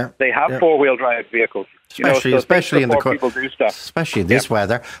why they have four-wheel drive vehicles. Especially in people do stuff. Especially in this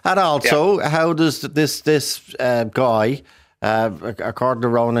weather. And also, how does this guy, according to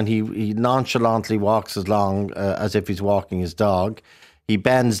Ronan, he nonchalantly walks along as if he's walking his dog. He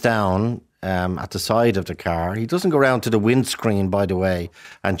bends down at the side of the car. He doesn't go around to the windscreen, by the way,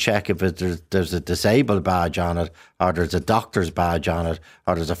 and check if there's a disabled badge on it, or there's a doctor's badge on it,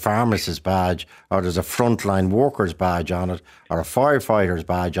 or there's a pharmacist's badge, or there's a frontline worker's badge on it, or a firefighter's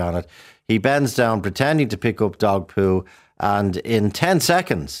badge on it. He bends down pretending to pick up dog poo, and in 10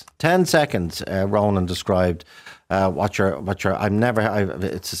 seconds, Ronan described it's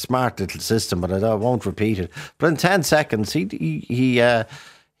a smart little system, but I won't repeat it. But in 10 seconds, he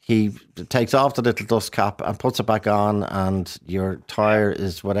takes off the little dust cap and puts it back on, and your tyre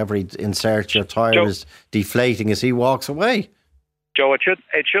is, whatever he inserts, your tyre is deflating as he walks away. Joe, it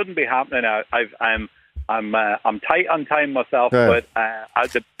shouldn't be happening now. I'm tight on time myself, but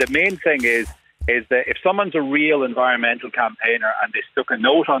the main thing is that if someone's a real environmental campaigner and they stuck a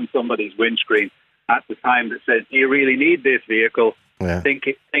note on somebody's windscreen at the time that says, "Do you really need this vehicle? Think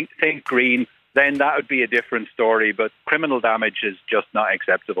green." Then that would be a different story. But criminal damage is just not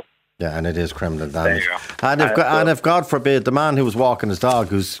acceptable. Yeah, and it is criminal damage. And if God forbid, the man who was walking his dog,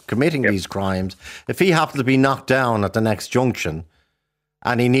 who's committing these crimes, if he happened to be knocked down at the next junction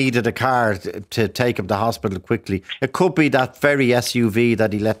and he needed a car to take him to hospital quickly, it could be that very SUV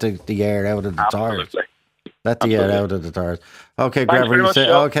that he let the air out of the tires. Let the air out of the tires. Okay, Trevor.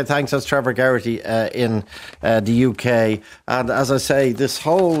 Okay, thanks. That's Trevor Geraghty in the UK. And as I say, this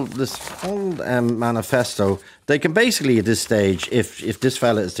whole manifesto, they can basically at this stage, if this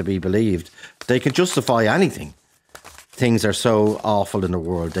fella is to be believed, they can justify anything. Things are so awful in the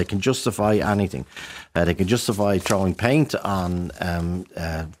world. They can justify anything. They can justify throwing paint on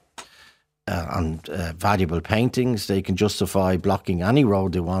valuable paintings. They can justify blocking any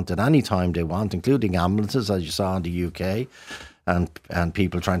road they want at any time they want, including ambulances, as you saw in the UK, and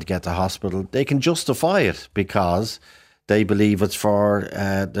people trying to get to hospital. They can justify it because they believe it's for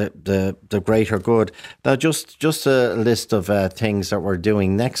the greater good. Now, just a list of things that we're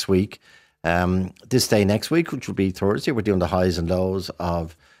doing next week. This day next week, which will be Thursday, we're doing the highs and lows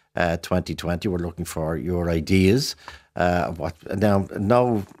of 2020. We're looking for your ideas.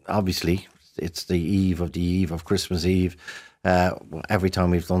 Obviously, it's the eve of Christmas Eve. Every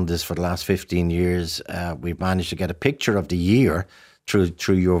time we've done this for the last 15 years, we've managed to get a picture of the year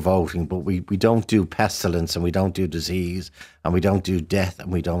through your voting. But we don't do pestilence, and we don't do disease, and we don't do death,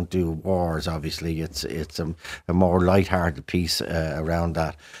 and we don't do wars. Obviously, it's a more lighthearted piece around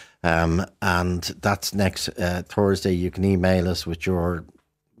that. And that's next Thursday. You can email us with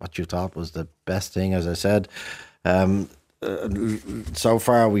what you thought was the best thing, as I said. So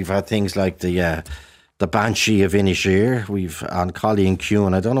far, we've had things like the Banshee of Inisheer. We've on Colleen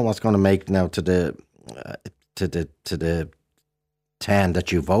Kuhn. I don't know what's going to make now to the 10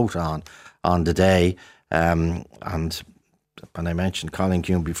 that you vote on the day. And when I mentioned Colin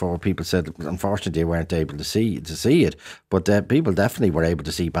Kuhn before, people said unfortunately they weren't able to see it, but people definitely were able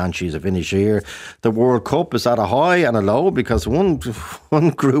to see Banshees of Inisheer. The World Cup is at a high and a low, because one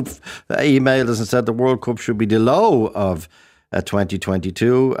group emailed us and said the World Cup should be the low of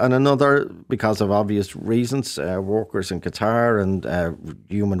 2022, and another, because of obvious reasons, workers in Qatar and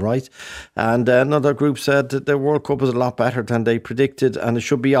human rights, and another group said that the World Cup is a lot better than they predicted and it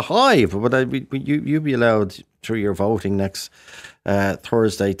should be a high. But you'll be allowed through your voting next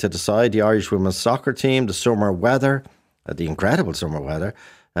Thursday to decide. The Irish women's soccer team, the summer weather, the incredible summer weather.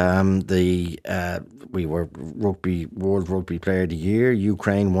 We were World Rugby Player of the Year.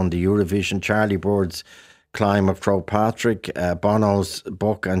 Ukraine won the Eurovision. Charlie Bird's Climate Pro Patrick, Bono's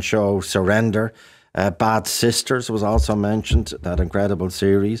book and show Surrender, Bad Sisters was also mentioned, that incredible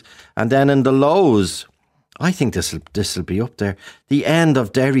series. And then in the lows, I think this will be up there. The end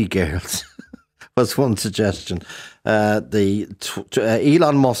of Derry Girls was one suggestion.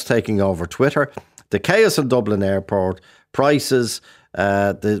 Elon Musk taking over Twitter, the chaos in Dublin Airport, prices,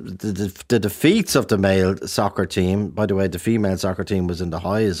 the defeats of the male soccer team. By the way, the female soccer team was in the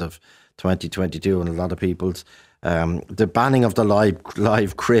highs of 2022 and a lot of people's. The banning of the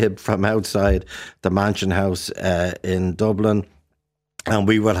live crib from outside the Mansion House in Dublin. And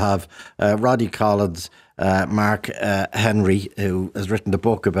we will have Roddy Collins, Mark Henry, who has written the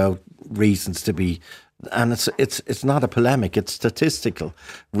book about reasons to be, and it's not a polemic, it's statistical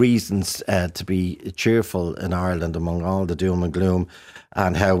reasons to be cheerful in Ireland among all the doom and gloom,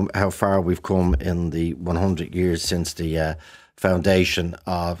 and how far we've come in the 100 years since the foundation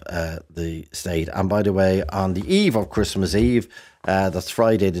of the state. And by the way, on the eve of Christmas Eve, that's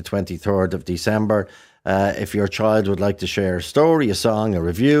Friday the 23rd of December, if your child would like to share a story, a song, a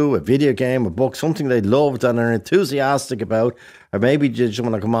review, a video game, a book, something they loved and are enthusiastic about, or maybe you just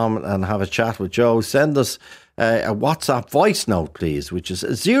want to come on and have a chat with Joe, send us a WhatsApp voice note, please, which is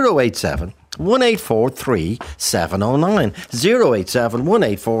 087 1843 709. 087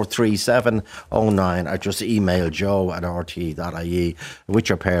 1843 709. Or just email joe@rte.ie with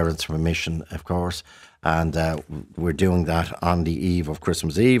your parents' permission, of course. And we're doing that on the eve of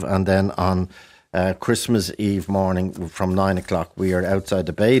Christmas Eve. And then on Christmas Eve morning from 9 o'clock, we are outside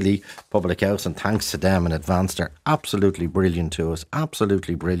the Bailey Public House, and thanks to them in advance, they're absolutely brilliant to us,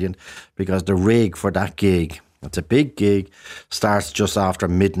 absolutely brilliant, because the rig for that gig, it's a big gig, starts just after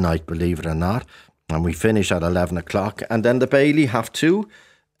midnight, believe it or not, and we finish at 11 o'clock, and then the Bailey have to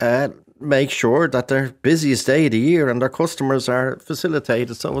make sure that their busiest day of the year and their customers are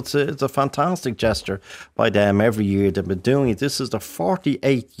facilitated. So it's a fantastic gesture by them every year. They've been doing it. This is the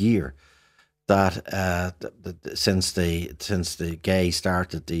 48th year that since the Gay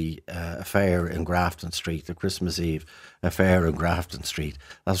started the affair in Grafton Street, the Christmas Eve affair in Grafton Street.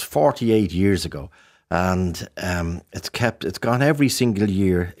 That was 48 years ago. And it's gone every single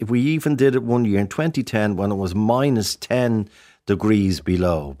year. We even did it one year in 2010 when it was minus 10 degrees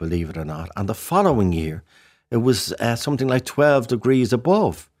below, believe it or not. And the following year, it was something like 12 degrees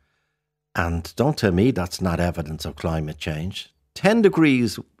above. And don't tell me that's not evidence of climate change. 10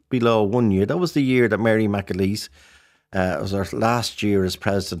 degrees below one year. That was the year that Mary McAleese, it was her last year as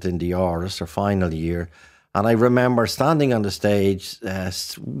president in the Áras, her final year. And I remember standing on the stage,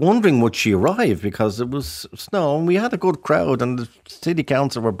 wondering would she arrive, because it was snow and we had a good crowd and the city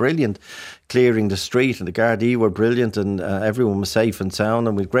council were brilliant clearing the street, and the Gardaí were brilliant, and everyone was safe and sound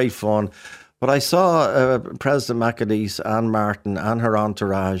and we had great fun. But I saw President McAleese, Anne Martin and her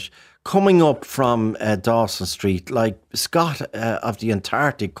entourage coming up from Dawson Street, like Scott of the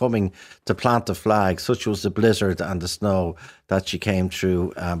Antarctic coming to plant the flag. Such was the blizzard and the snow that she came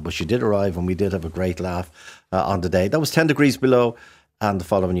through. But she did arrive, and we did have a great laugh on the day. That was 10 degrees below. And the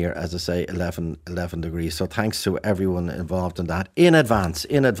following year, as I say, 11 degrees. So thanks to everyone involved in that in advance.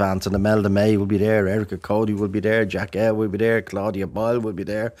 And Imelda May will be there, Erica Cody will be there, Jack Eyre will be there, Claudia Boyle will be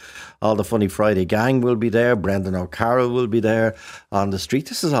there, all the Funny Friday gang will be there, Brendan O'Carroll will be there on the street.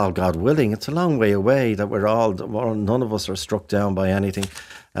 This is all God willing. It's a long way away that none of us are struck down by anything.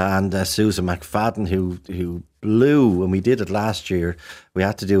 And Susan McFadden, who blew, when we did it last year, we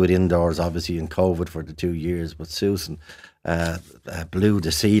had to do it indoors, obviously, in COVID for the 2 years, but Susan blew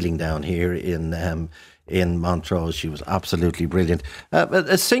the ceiling down here in Montrose. She was absolutely brilliant.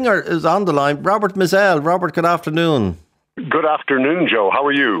 A singer is on the line, Robert Mizell. Robert, good afternoon. Good afternoon, Joe. How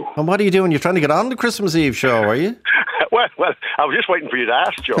are you? And what are you doing? You're trying to get on the Christmas Eve show, are you? well, I was just waiting for you to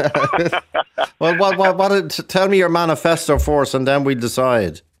ask, Joe. Well, tell me your manifesto for us, and then we'll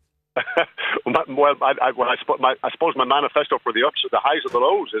decide. I suppose my manifesto for the ups, the highs, and the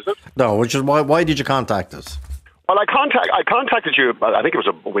lows, is it? No, which is why did you contact us? Well, I contacted you. I think it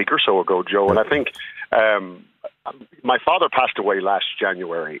was a week or so ago, Joe, and I think my father passed away last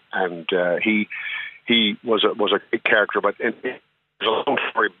January, and he was a big character. But there's a long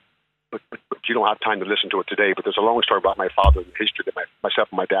story, but you don't have time to listen to it today. But there's a long story about my father and the history that myself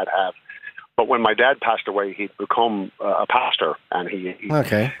and my dad have. But when my dad passed away, he'd become a pastor, and he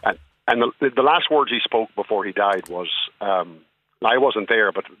okay. And the last words he spoke before he died was, I wasn't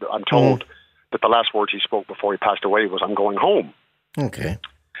there, but I'm told that the last words he spoke before he passed away was, "I'm going home." Okay.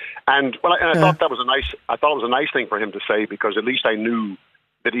 And I thought that was a nice thing for him to say, because at least I knew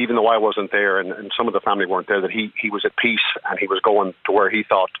that even though I wasn't there and some of the family weren't there, that he was at peace and he was going to where he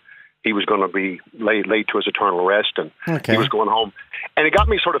thought he was going to be laid to his eternal rest, and he was going home. And it got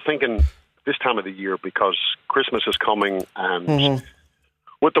me sort of thinking this time of the year, because Christmas is coming, and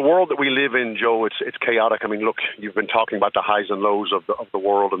with the world that we live in, Joe, it's chaotic. I mean, look, you've been talking about the highs and lows of the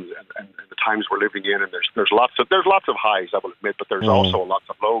world and the times we're living in, and there's lots of highs, I will admit, but there's also lots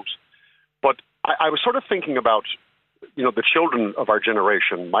of lows. But I was sort of thinking about, the children of our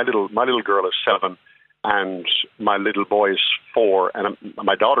generation. My little girl is 7, and my little boy is 4, and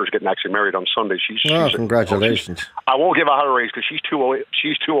my daughter's getting actually married on Sunday. Congratulations! I won't give out her age because she's too old.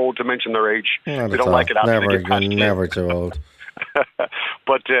 She's too old to mention their age. No, they don't like it after they get past 10. Never too old.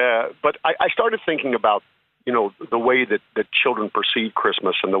 But I started thinking about the way that children perceive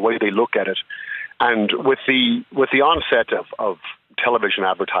Christmas and the way they look at it, and with the onset of television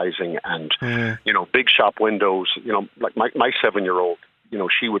advertising and big shop windows, like my 7-year-old,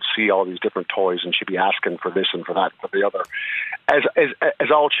 she would see all these different toys and she'd be asking for this and for that and for the other, as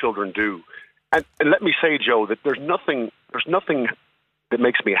all children do. And let me say, Joe, that there's nothing that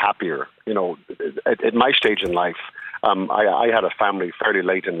makes me happier. At my stage in life, I had a family fairly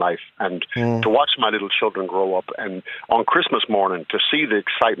late in life, and to watch my little children grow up, and on Christmas morning to see the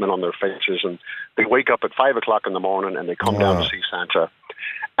excitement on their faces, and they wake up at 5 o'clock in the morning and they come down to see Santa.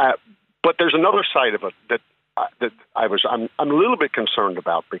 But there's another side of it that I'm a little bit concerned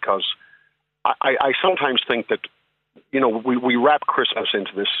about, because I sometimes think that we wrap Christmas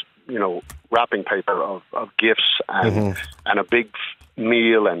into this wrapping paper of gifts and a big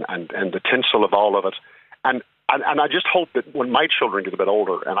meal and the tinsel of all of it, and I just hope that when my children get a bit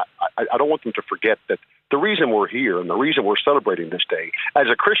older, and I don't want them to forget that the reason we're here and the reason we're celebrating this day as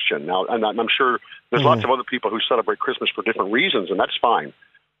a Christian now, and I'm sure there's lots of other people who celebrate Christmas for different reasons, and that's fine.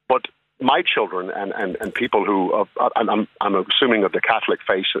 But my children and people who I'm assuming of the Catholic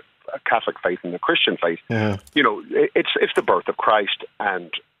faith and the Christian faith, it's the birth of Christ.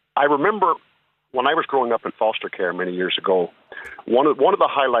 And I remember when I was growing up in foster care many years ago, one of the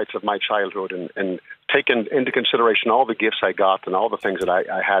highlights of my childhood, and taking into consideration all the gifts I got and all the things that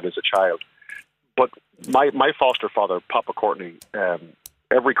I had as a child, but my foster father, Papa Courtney,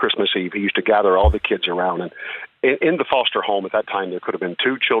 every Christmas Eve, he used to gather all the kids around. And in the foster home at that time, there could have been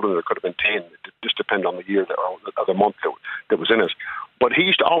 2 children, there could have been 10. It just depended on the year or the month that was in it. But he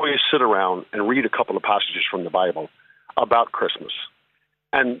used to always sit around and read a couple of passages from the Bible about Christmas.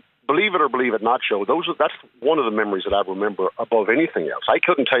 And believe it or believe it not, Joe, that's one of the memories that I remember above anything else. I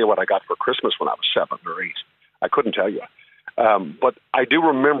couldn't tell you what I got for Christmas when I was 7 or 8. I couldn't tell you. But I do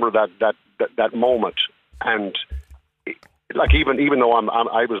remember that moment. And like even though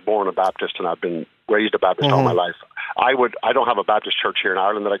I was born a Baptist and I've been raised a Baptist all my life, I don't have a Baptist church here in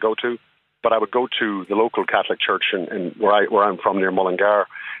Ireland that I go to, but I would go to the local Catholic church in where I'm from, near Mullingar,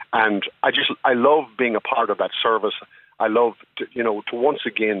 and I love being a part of that service. I love to once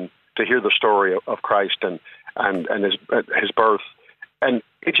again to hear the story of Christ and his birth, and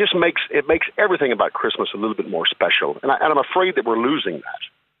it just makes everything about Christmas a little bit more special. And I'm afraid that we're losing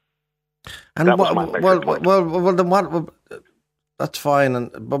that. And then what? That's fine.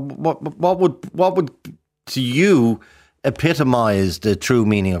 But what would to you epitomize the true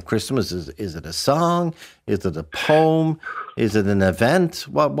meaning of Christmas? Is it a song? Is it a poem? Is it an event?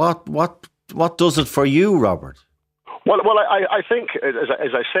 What does it for you, Robert? Well, I think,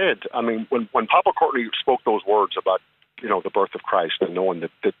 as I said, I mean, when Papa Courtney spoke those words about the birth of Christ and knowing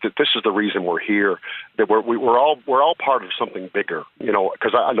that this is the reason we're here, that we're all part of something bigger,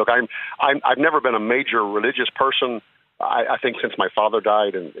 because I've never been a major religious person. I think since my father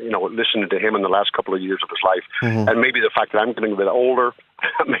died, and listening to him in the last couple of years of his life, and maybe the fact that I'm getting a bit older,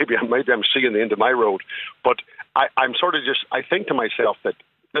 maybe I'm seeing the end of my road. But I'm sort of I think to myself that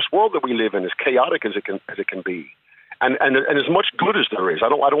this world that we live in is chaotic as it can be. And as much good as there is, I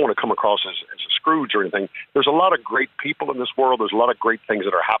don't want to come across as a Scrooge or anything. There's a lot of great people in this world. There's a lot of great things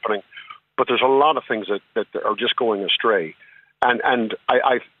that are happening, but there's a lot of things that are just going astray. And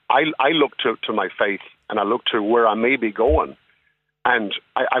I look to my faith, and I look to where I may be going, And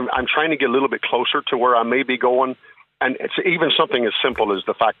I'm trying to get a little bit closer to where I may be going. And it's even something as simple as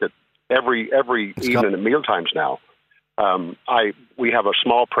the fact that every evening at mealtimes now, we have a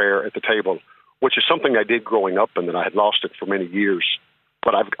small prayer at the table, which is something I did growing up, and then I had lost it for many years.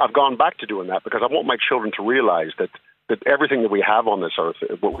 But I've gone back to doing that because I want my children to realize that everything that we have on this earth,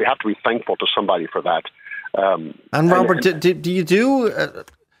 we have to be thankful to somebody for that. And Robert, do you do?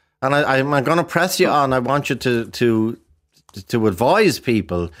 And I'm going to press you on. I want you to advise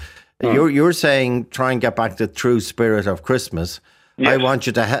people. You're saying try and get back to the true spirit of Christmas. Yes. I want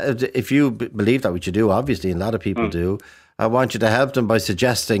you to, if you believe that, which you do, obviously, and a lot of people do, I want you to help them by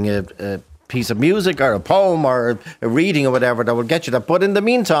suggesting a piece of music or a poem or a reading or whatever that will get you that. But in the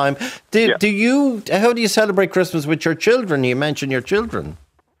meantime, how do you celebrate Christmas with your children? You mentioned your children.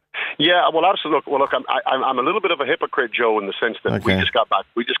 Yeah, well, absolutely. Well, look, I'm a little bit of a hypocrite, Joe, in the sense that we just got back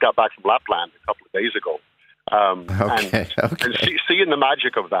from Lapland a couple of days ago. And seeing the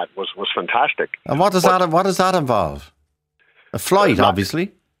magic of that was fantastic. And what does that involve? A flight,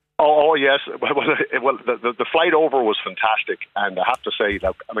 obviously. Oh yes. Well, the flight over was fantastic, and I have to say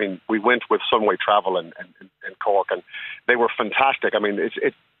that we went with Sunway Travel in Cork, and they were fantastic. I mean,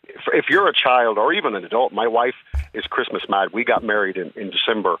 if you're a child or even an adult, my wife is Christmas mad. We got married in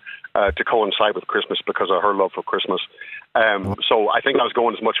December to coincide with Christmas because of her love for Christmas. So I think I was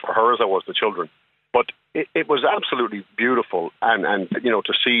going as much for her as I was the children. But it was absolutely beautiful, and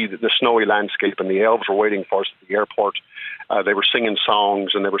to see the snowy landscape, and the elves were waiting for us at the airport. They were singing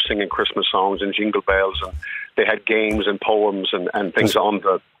songs, and they were singing Christmas songs and jingle bells, and they had games and poems and things on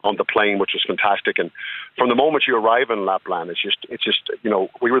the plane, which was fantastic. And from the moment you arrive in Lapland, it's just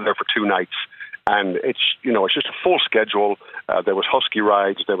we were there for 2 nights, and it's just a full schedule. There was husky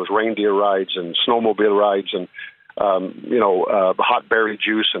rides, there was reindeer rides, and snowmobile rides, and hot berry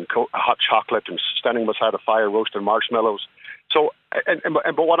juice and hot chocolate, and standing beside a fire roasting marshmallows. So,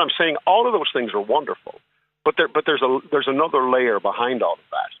 but what I'm saying, all of those things are wonderful, but there's another layer behind all of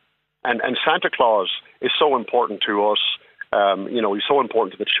that, and Santa Claus is so important to us. He's so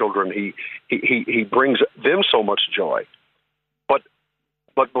important to the children. He brings them so much joy.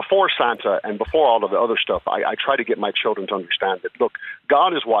 But before Santa and before all of the other stuff, I try to get my children to understand that, look,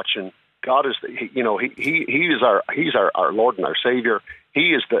 God is watching. God is, he's our Lord and our Savior.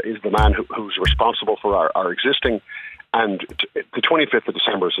 He is the man who's responsible for our existing. And the 25th of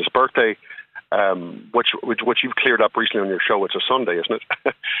December is his birthday, which you've cleared up recently on your show. It's a Sunday, isn't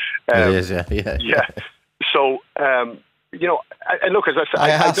it? It is, yeah. Yeah. So, and look, as I said,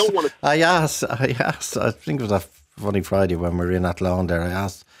 I don't want to. I asked. I think it was a funny Friday when we were in Athlone there. I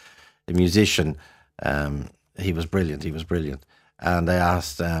asked a musician. He was brilliant. And I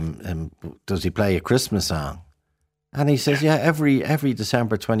asked him, does he play a Christmas song? And he says, yeah, every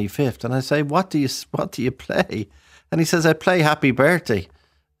December 25th. And I say, what do you play? And he says, I play Happy Birthday.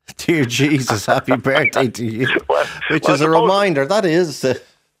 Dear Jesus, happy birthday to you. Which is a reminder. That is the...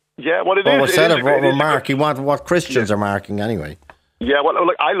 Yeah, well, it is. Instead of what we're marking, what Christians are marking anyway. Yeah, well,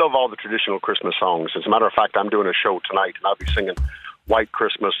 look, I love all the traditional Christmas songs. As a matter of fact, I'm doing a show tonight, and I'll be singing White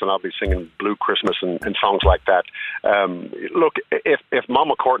Christmas, and I'll be singing Blue Christmas and songs like that. Look, if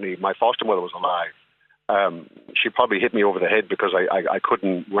Mama Courtney, my foster mother, was alive, she'd probably hit me over the head because I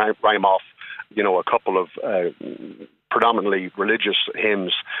couldn't rhyme off, a couple of predominantly religious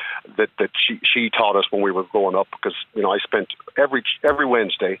hymns that she taught us when we were growing up. Because I spent every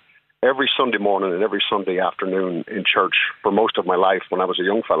Wednesday, every Sunday morning, and every Sunday afternoon in church for most of my life when I was a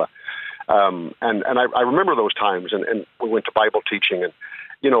young fella. And I remember those times, and we went to Bible teaching, and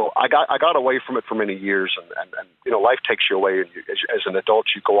I got away from it for many years, and life takes you away, and as an adult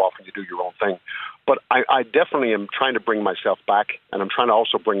you go off and you do your own thing. But I definitely am trying to bring myself back, and I'm trying to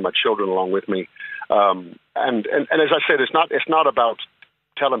also bring my children along with me. And as I said, it's not about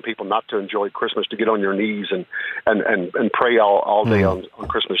telling people not to enjoy Christmas, to get on your knees and pray all day on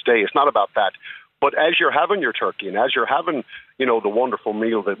Christmas Day. It's not about that. But as you're having your turkey, and as you're having, the wonderful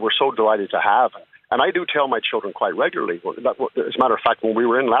meal that we're so delighted to have, and I do tell my children quite regularly, as a matter of fact, when we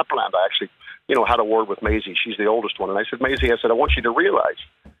were in Lapland, I actually, had a word with Maisie. She's the oldest one. And I said, Maisie, I want you to realize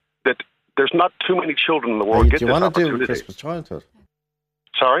that there's not too many children in the world get this opportunity. Do you want to do Christmas childhood?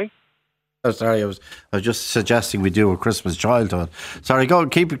 Sorry? Oh, sorry, I was just suggesting we do a Christmas childhood. Sorry, go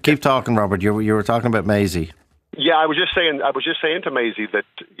keep talking, Robert. You were talking about Maisie. Yeah, I was just saying to Maisie that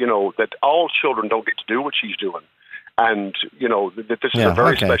that all children don't get to do what she's doing, and that this is a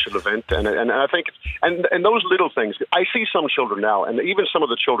very special event, and I think and those little things. I see some children now, and even some of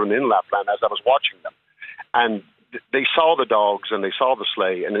the children in Lapland, as I was watching them, and they saw the dogs and they saw the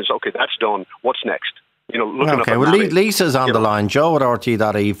sleigh, and it's okay. That's done. What's next? Okay, well, Lisa's on the line. Joe at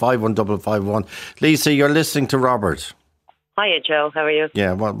RT.ie 51551. Lisa, you're listening to Robert. Hiya, Joe. How are you?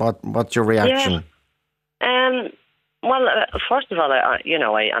 Yeah. What's your reaction? Yeah. Well, first of all,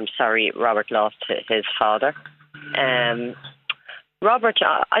 I'm sorry Robert lost his father. Robert,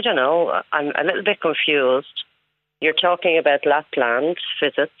 I don't know. I'm a little bit confused. You're talking about Lapland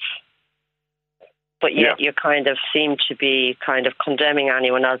visits, but you kind of seem to be kind of condemning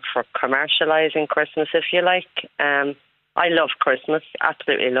anyone else for commercialising Christmas, if you like. I love Christmas,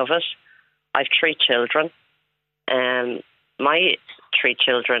 absolutely love it. I've 3 children. My 3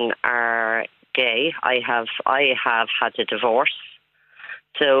 children are gay. I have had a divorce.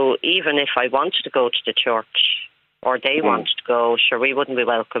 So even if I wanted to go to the church or they wanted to go, sure, we wouldn't be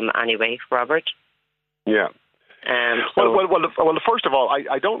welcome anyway, Robert. Yeah. Well, first of all,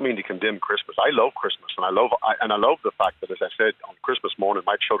 I don't mean to condemn Christmas. I love Christmas, and I love the fact that, as I said, on Christmas morning,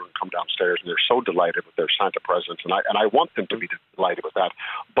 my children come downstairs and they're so delighted with their Santa presents, and I want them to be delighted with that.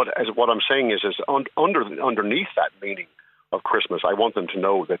 But as what I'm saying is underneath that meaning of Christmas, I want them to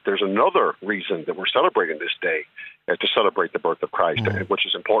know that there's another reason that we're celebrating this day, to celebrate the birth of Christ, which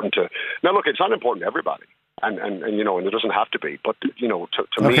is important to. Now, look, it's not important to everybody. And it doesn't have to be. But, to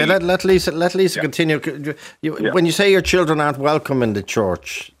me... Okay, let Lisa continue. When you say your children aren't welcome in the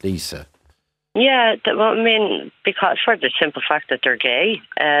church, Lisa... Yeah, because for the simple fact that they're gay,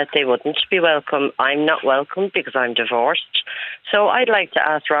 they wouldn't be welcome. I'm not welcome because I'm divorced. So I'd like to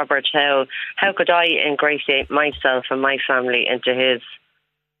ask Robert how could I ingratiate myself and my family into his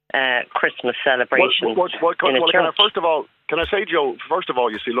Christmas celebration in a church? Can I say, Joe, first of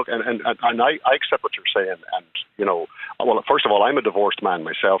all, you see, look, and I accept what you're saying. And, first of all, I'm a divorced man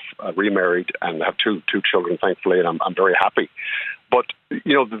myself, remarried, and have two children, thankfully, and I'm very happy. But,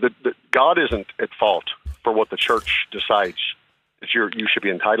 God isn't at fault for what the church decides that you should be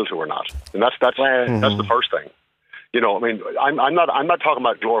entitled to or not. And that's the first thing. I'm not talking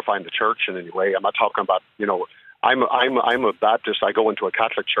about glorifying the church in any way. I'm not talking about, I'm a Baptist. I go into a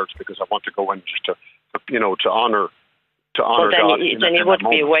Catholic church because I want to go in just to honor God. Then you would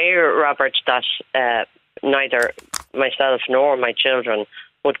be aware, Robert, that neither myself nor my children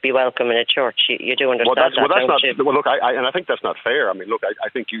would be welcome in a church. You do understand that? Look, I think that's not fair. I mean, look, I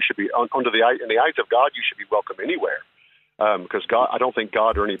think you should be in the eyes of God. You should be welcome anywhere, because God. I don't think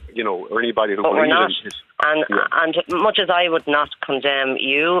God or anybody who believes in. And much as I would not condemn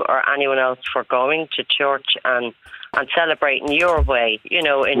you or anyone else for going to church and celebrating your way,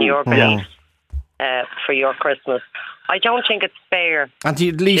 in your beliefs for your Christmas, I don't think it's fair. And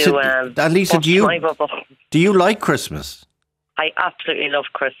Lisa, do you like Christmas? I absolutely love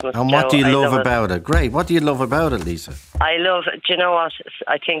Christmas. And what do you love about it? Great. What do you love about it, Lisa? I love, do you know what?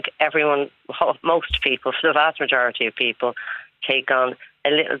 I think most people, the vast majority of people, take on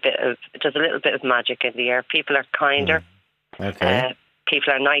there's a little bit of magic in the air. People are kinder. Okay.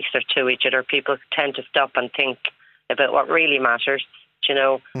 People are nicer to each other. People tend to stop and think about what really matters,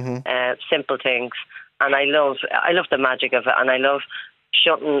 simple things. And I love the magic of it, and I love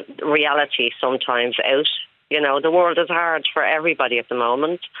shutting reality sometimes out. The world is hard for everybody at the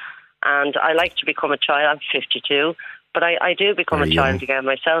moment, and I like to become a child. I'm 52, but I do become a child again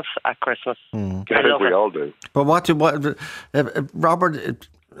myself at Christmas. I think we all do. But Robert,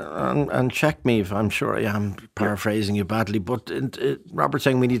 and check me if I'm sure I am paraphrasing you badly, but Robert's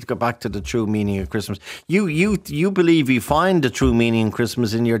saying we need to go back to the true meaning of Christmas. You believe you find the true meaning of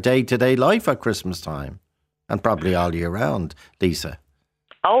Christmas in your day-to-day life at Christmas time, and probably all year round, Lisa.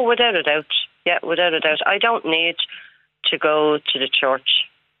 Oh, without a doubt. Yeah, without a doubt. I don't need to go to the church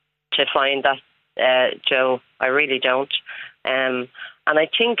to find that, Joe. I really don't. And I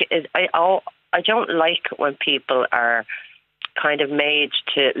think I don't like when people are kind of made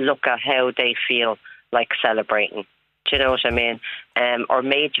to look at how they feel like celebrating. Do you know what I mean? Or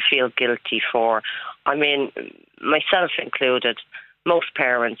made to feel guilty for. I mean, myself included, most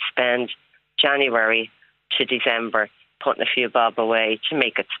parents spend January to December putting a few bob away to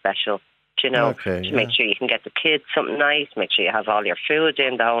make it special. To make sure you can get the kids something nice, make sure you have all your food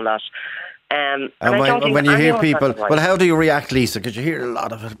in, the whole lot. And when you hear people, how do you react, Lisa? Because you hear a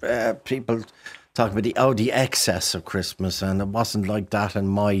lot of people talking about the excess of Christmas, and it wasn't like that in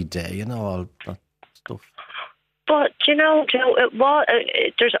my day, all that stuff. But, Joe,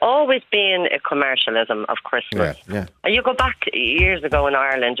 there's always been a commercialism of Christmas. Yeah. You go back years ago in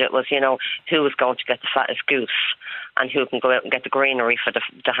Ireland, it was, who was going to get the fattest goose and who can go out and get the greenery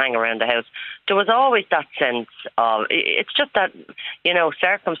to hang around the house. There was always that sense of, it's just that,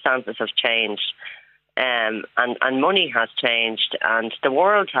 circumstances have changed. And money has changed, and the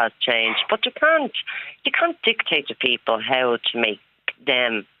world has changed. But you can't dictate to people how to make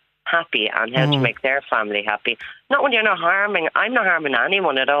them happy and how to make their family happy. Not when you're not harming. I'm not harming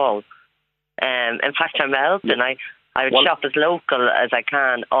anyone at all. In fact, I'm helping. I would shop as local as I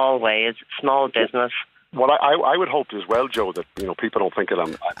can, always, small business. Well, I would hope as well, Joe, that people don't think that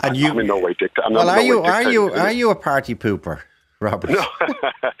I'm in no way dictating. Well, are you a party pooper, Robert? No,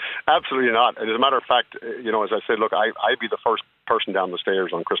 absolutely not. And as a matter of fact, as I said, look, I'd be the first person down the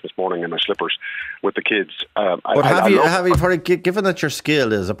stairs on Christmas morning in my slippers with the kids. But given that your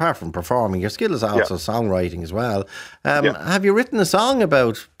skill is, apart from performing, your skill is also songwriting as well. Have you written a song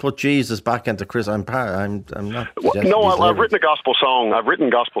about put Jesus back into Christmas? I'm not. No, I've written a gospel song. I've written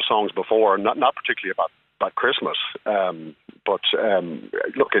gospel songs before, not particularly about Christmas. But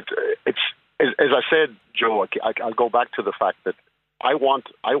look, it's as I said, Joe. I'll go back to the fact that I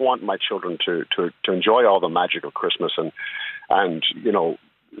want my children to enjoy all the magic of Christmas and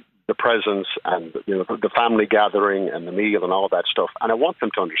the presents and the family gathering and the meal and all that stuff. And I want them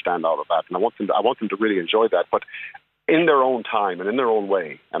to understand all of that, and I want them to really enjoy that, but in their own time and in their own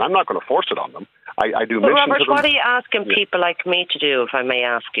way. And I'm not going to force it on them. I do mention Robert, to them. what are you asking people like me to do, if I may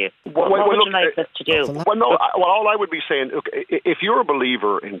ask you? What would you like us to do? All I would be saying, look, if you're a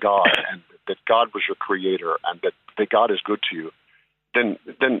believer in God and that God was your creator and that God is good to you,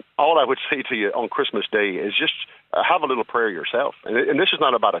 then all I would say to you on Christmas Day is just have a little prayer yourself. And this is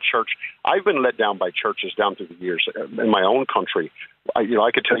not about a church. I've been let down by churches down through the years in my own country.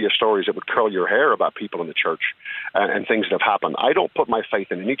 I could tell you stories that would curl your hair about people in the church and things that have happened. I don't put my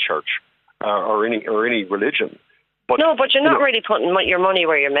faith in any church or any religion. But you're not really putting your money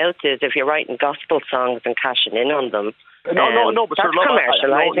where your mouth is if you're writing gospel songs and cashing in on them. No, but that's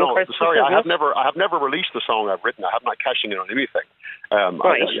commercializing Christmas. Sorry, I have never released the song I've written. I have not cashing in on anything.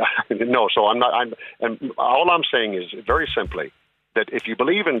 Right. So I'm not. And all I'm saying is very simply that if you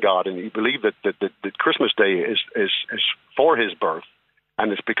believe in God and you believe that Christmas Day is for His birth,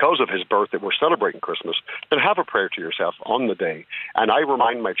 and it's because of His birth that we're celebrating Christmas, then have a prayer to yourself on the day. And I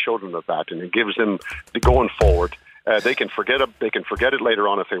remind my children of that, and it gives them the going forward. They can forget it. They can forget it later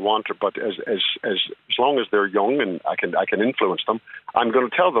on if they want to. But as long as they're young and I can influence them, I'm going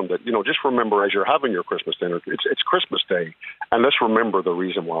to tell them that just remember as you're having your Christmas dinner, it's Christmas Day, and let's remember the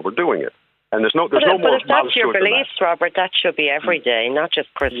reason why we're doing it. And there's no more. But if that's your beliefs, Robert, that should be every day, not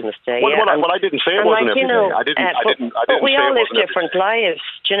just Christmas Day. Well, I didn't say it wasn't every day. I didn't. But we all live different lives.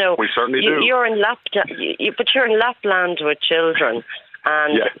 We certainly do. You're in Lapland with children,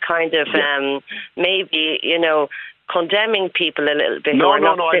 and maybe condemning people a little bit. No.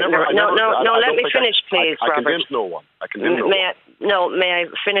 Let me finish, please, Robert. I condemn no one. May I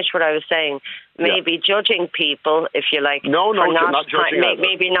finish what I was saying? Maybe judging people, if you like, not judging.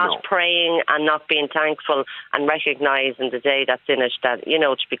 Maybe not praying and not being thankful and recognising the day that's in it, that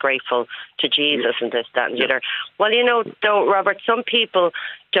to be grateful to Jesus and this, that, and the other. Well, though, Robert, some people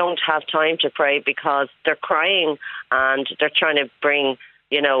don't have time to pray because they're crying and they're trying to bring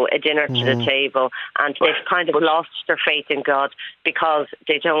a dinner to the table, and they've kind of lost their faith in God because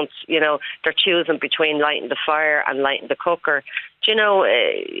they don't, they're choosing between lighting the fire and lighting the cooker.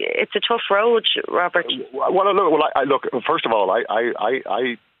 It's a tough road, Robert. Look, first of all,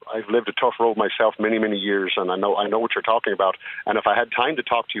 I've lived a tough road myself many, many years, and I know what you're talking about. And if I had time to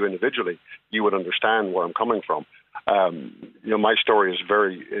talk to you individually, you would understand where I'm coming from. My story is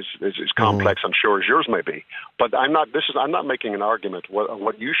complex, I'm sure, as yours may be. But I'm not making an argument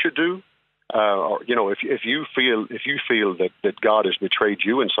what you should do. If you feel that God has betrayed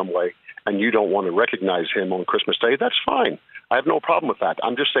you in some way and you don't want to recognize Him on Christmas Day, that's fine. I have no problem with that.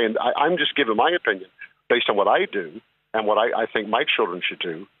 I'm just saying I'm just giving my opinion based on what I do and what I think my children should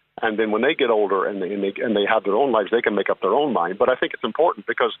do. And then when they get older and they have their own lives, they can make up their own mind. But I think it's important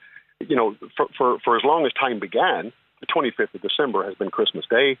because for as long as time began, the 25th of December has been Christmas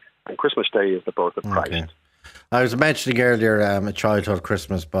Day, and Christmas Day is the birth of Christ. I was mentioning earlier A Childhood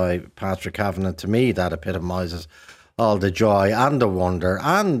Christmas by Patrick Kavanagh. To me, that epitomises all the joy and the wonder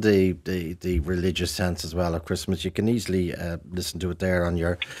and the religious sense as well of Christmas. You can easily listen to it there on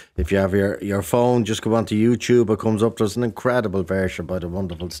if you have your phone, just go onto YouTube, it comes up. There's an incredible version by the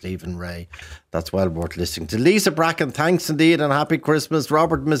wonderful Stephen Ray. That's well worth listening to. Lisa Bracken, thanks indeed and a happy Christmas.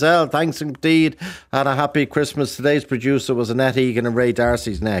 Robert Mizell, thanks indeed and a happy Christmas. Today's producer was Annette Egan, and Ray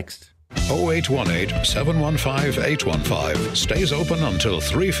Darcy's next. 0818 715 815 stays open until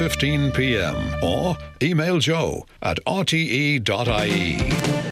 3:15 p.m. or email Joe at rte.ie.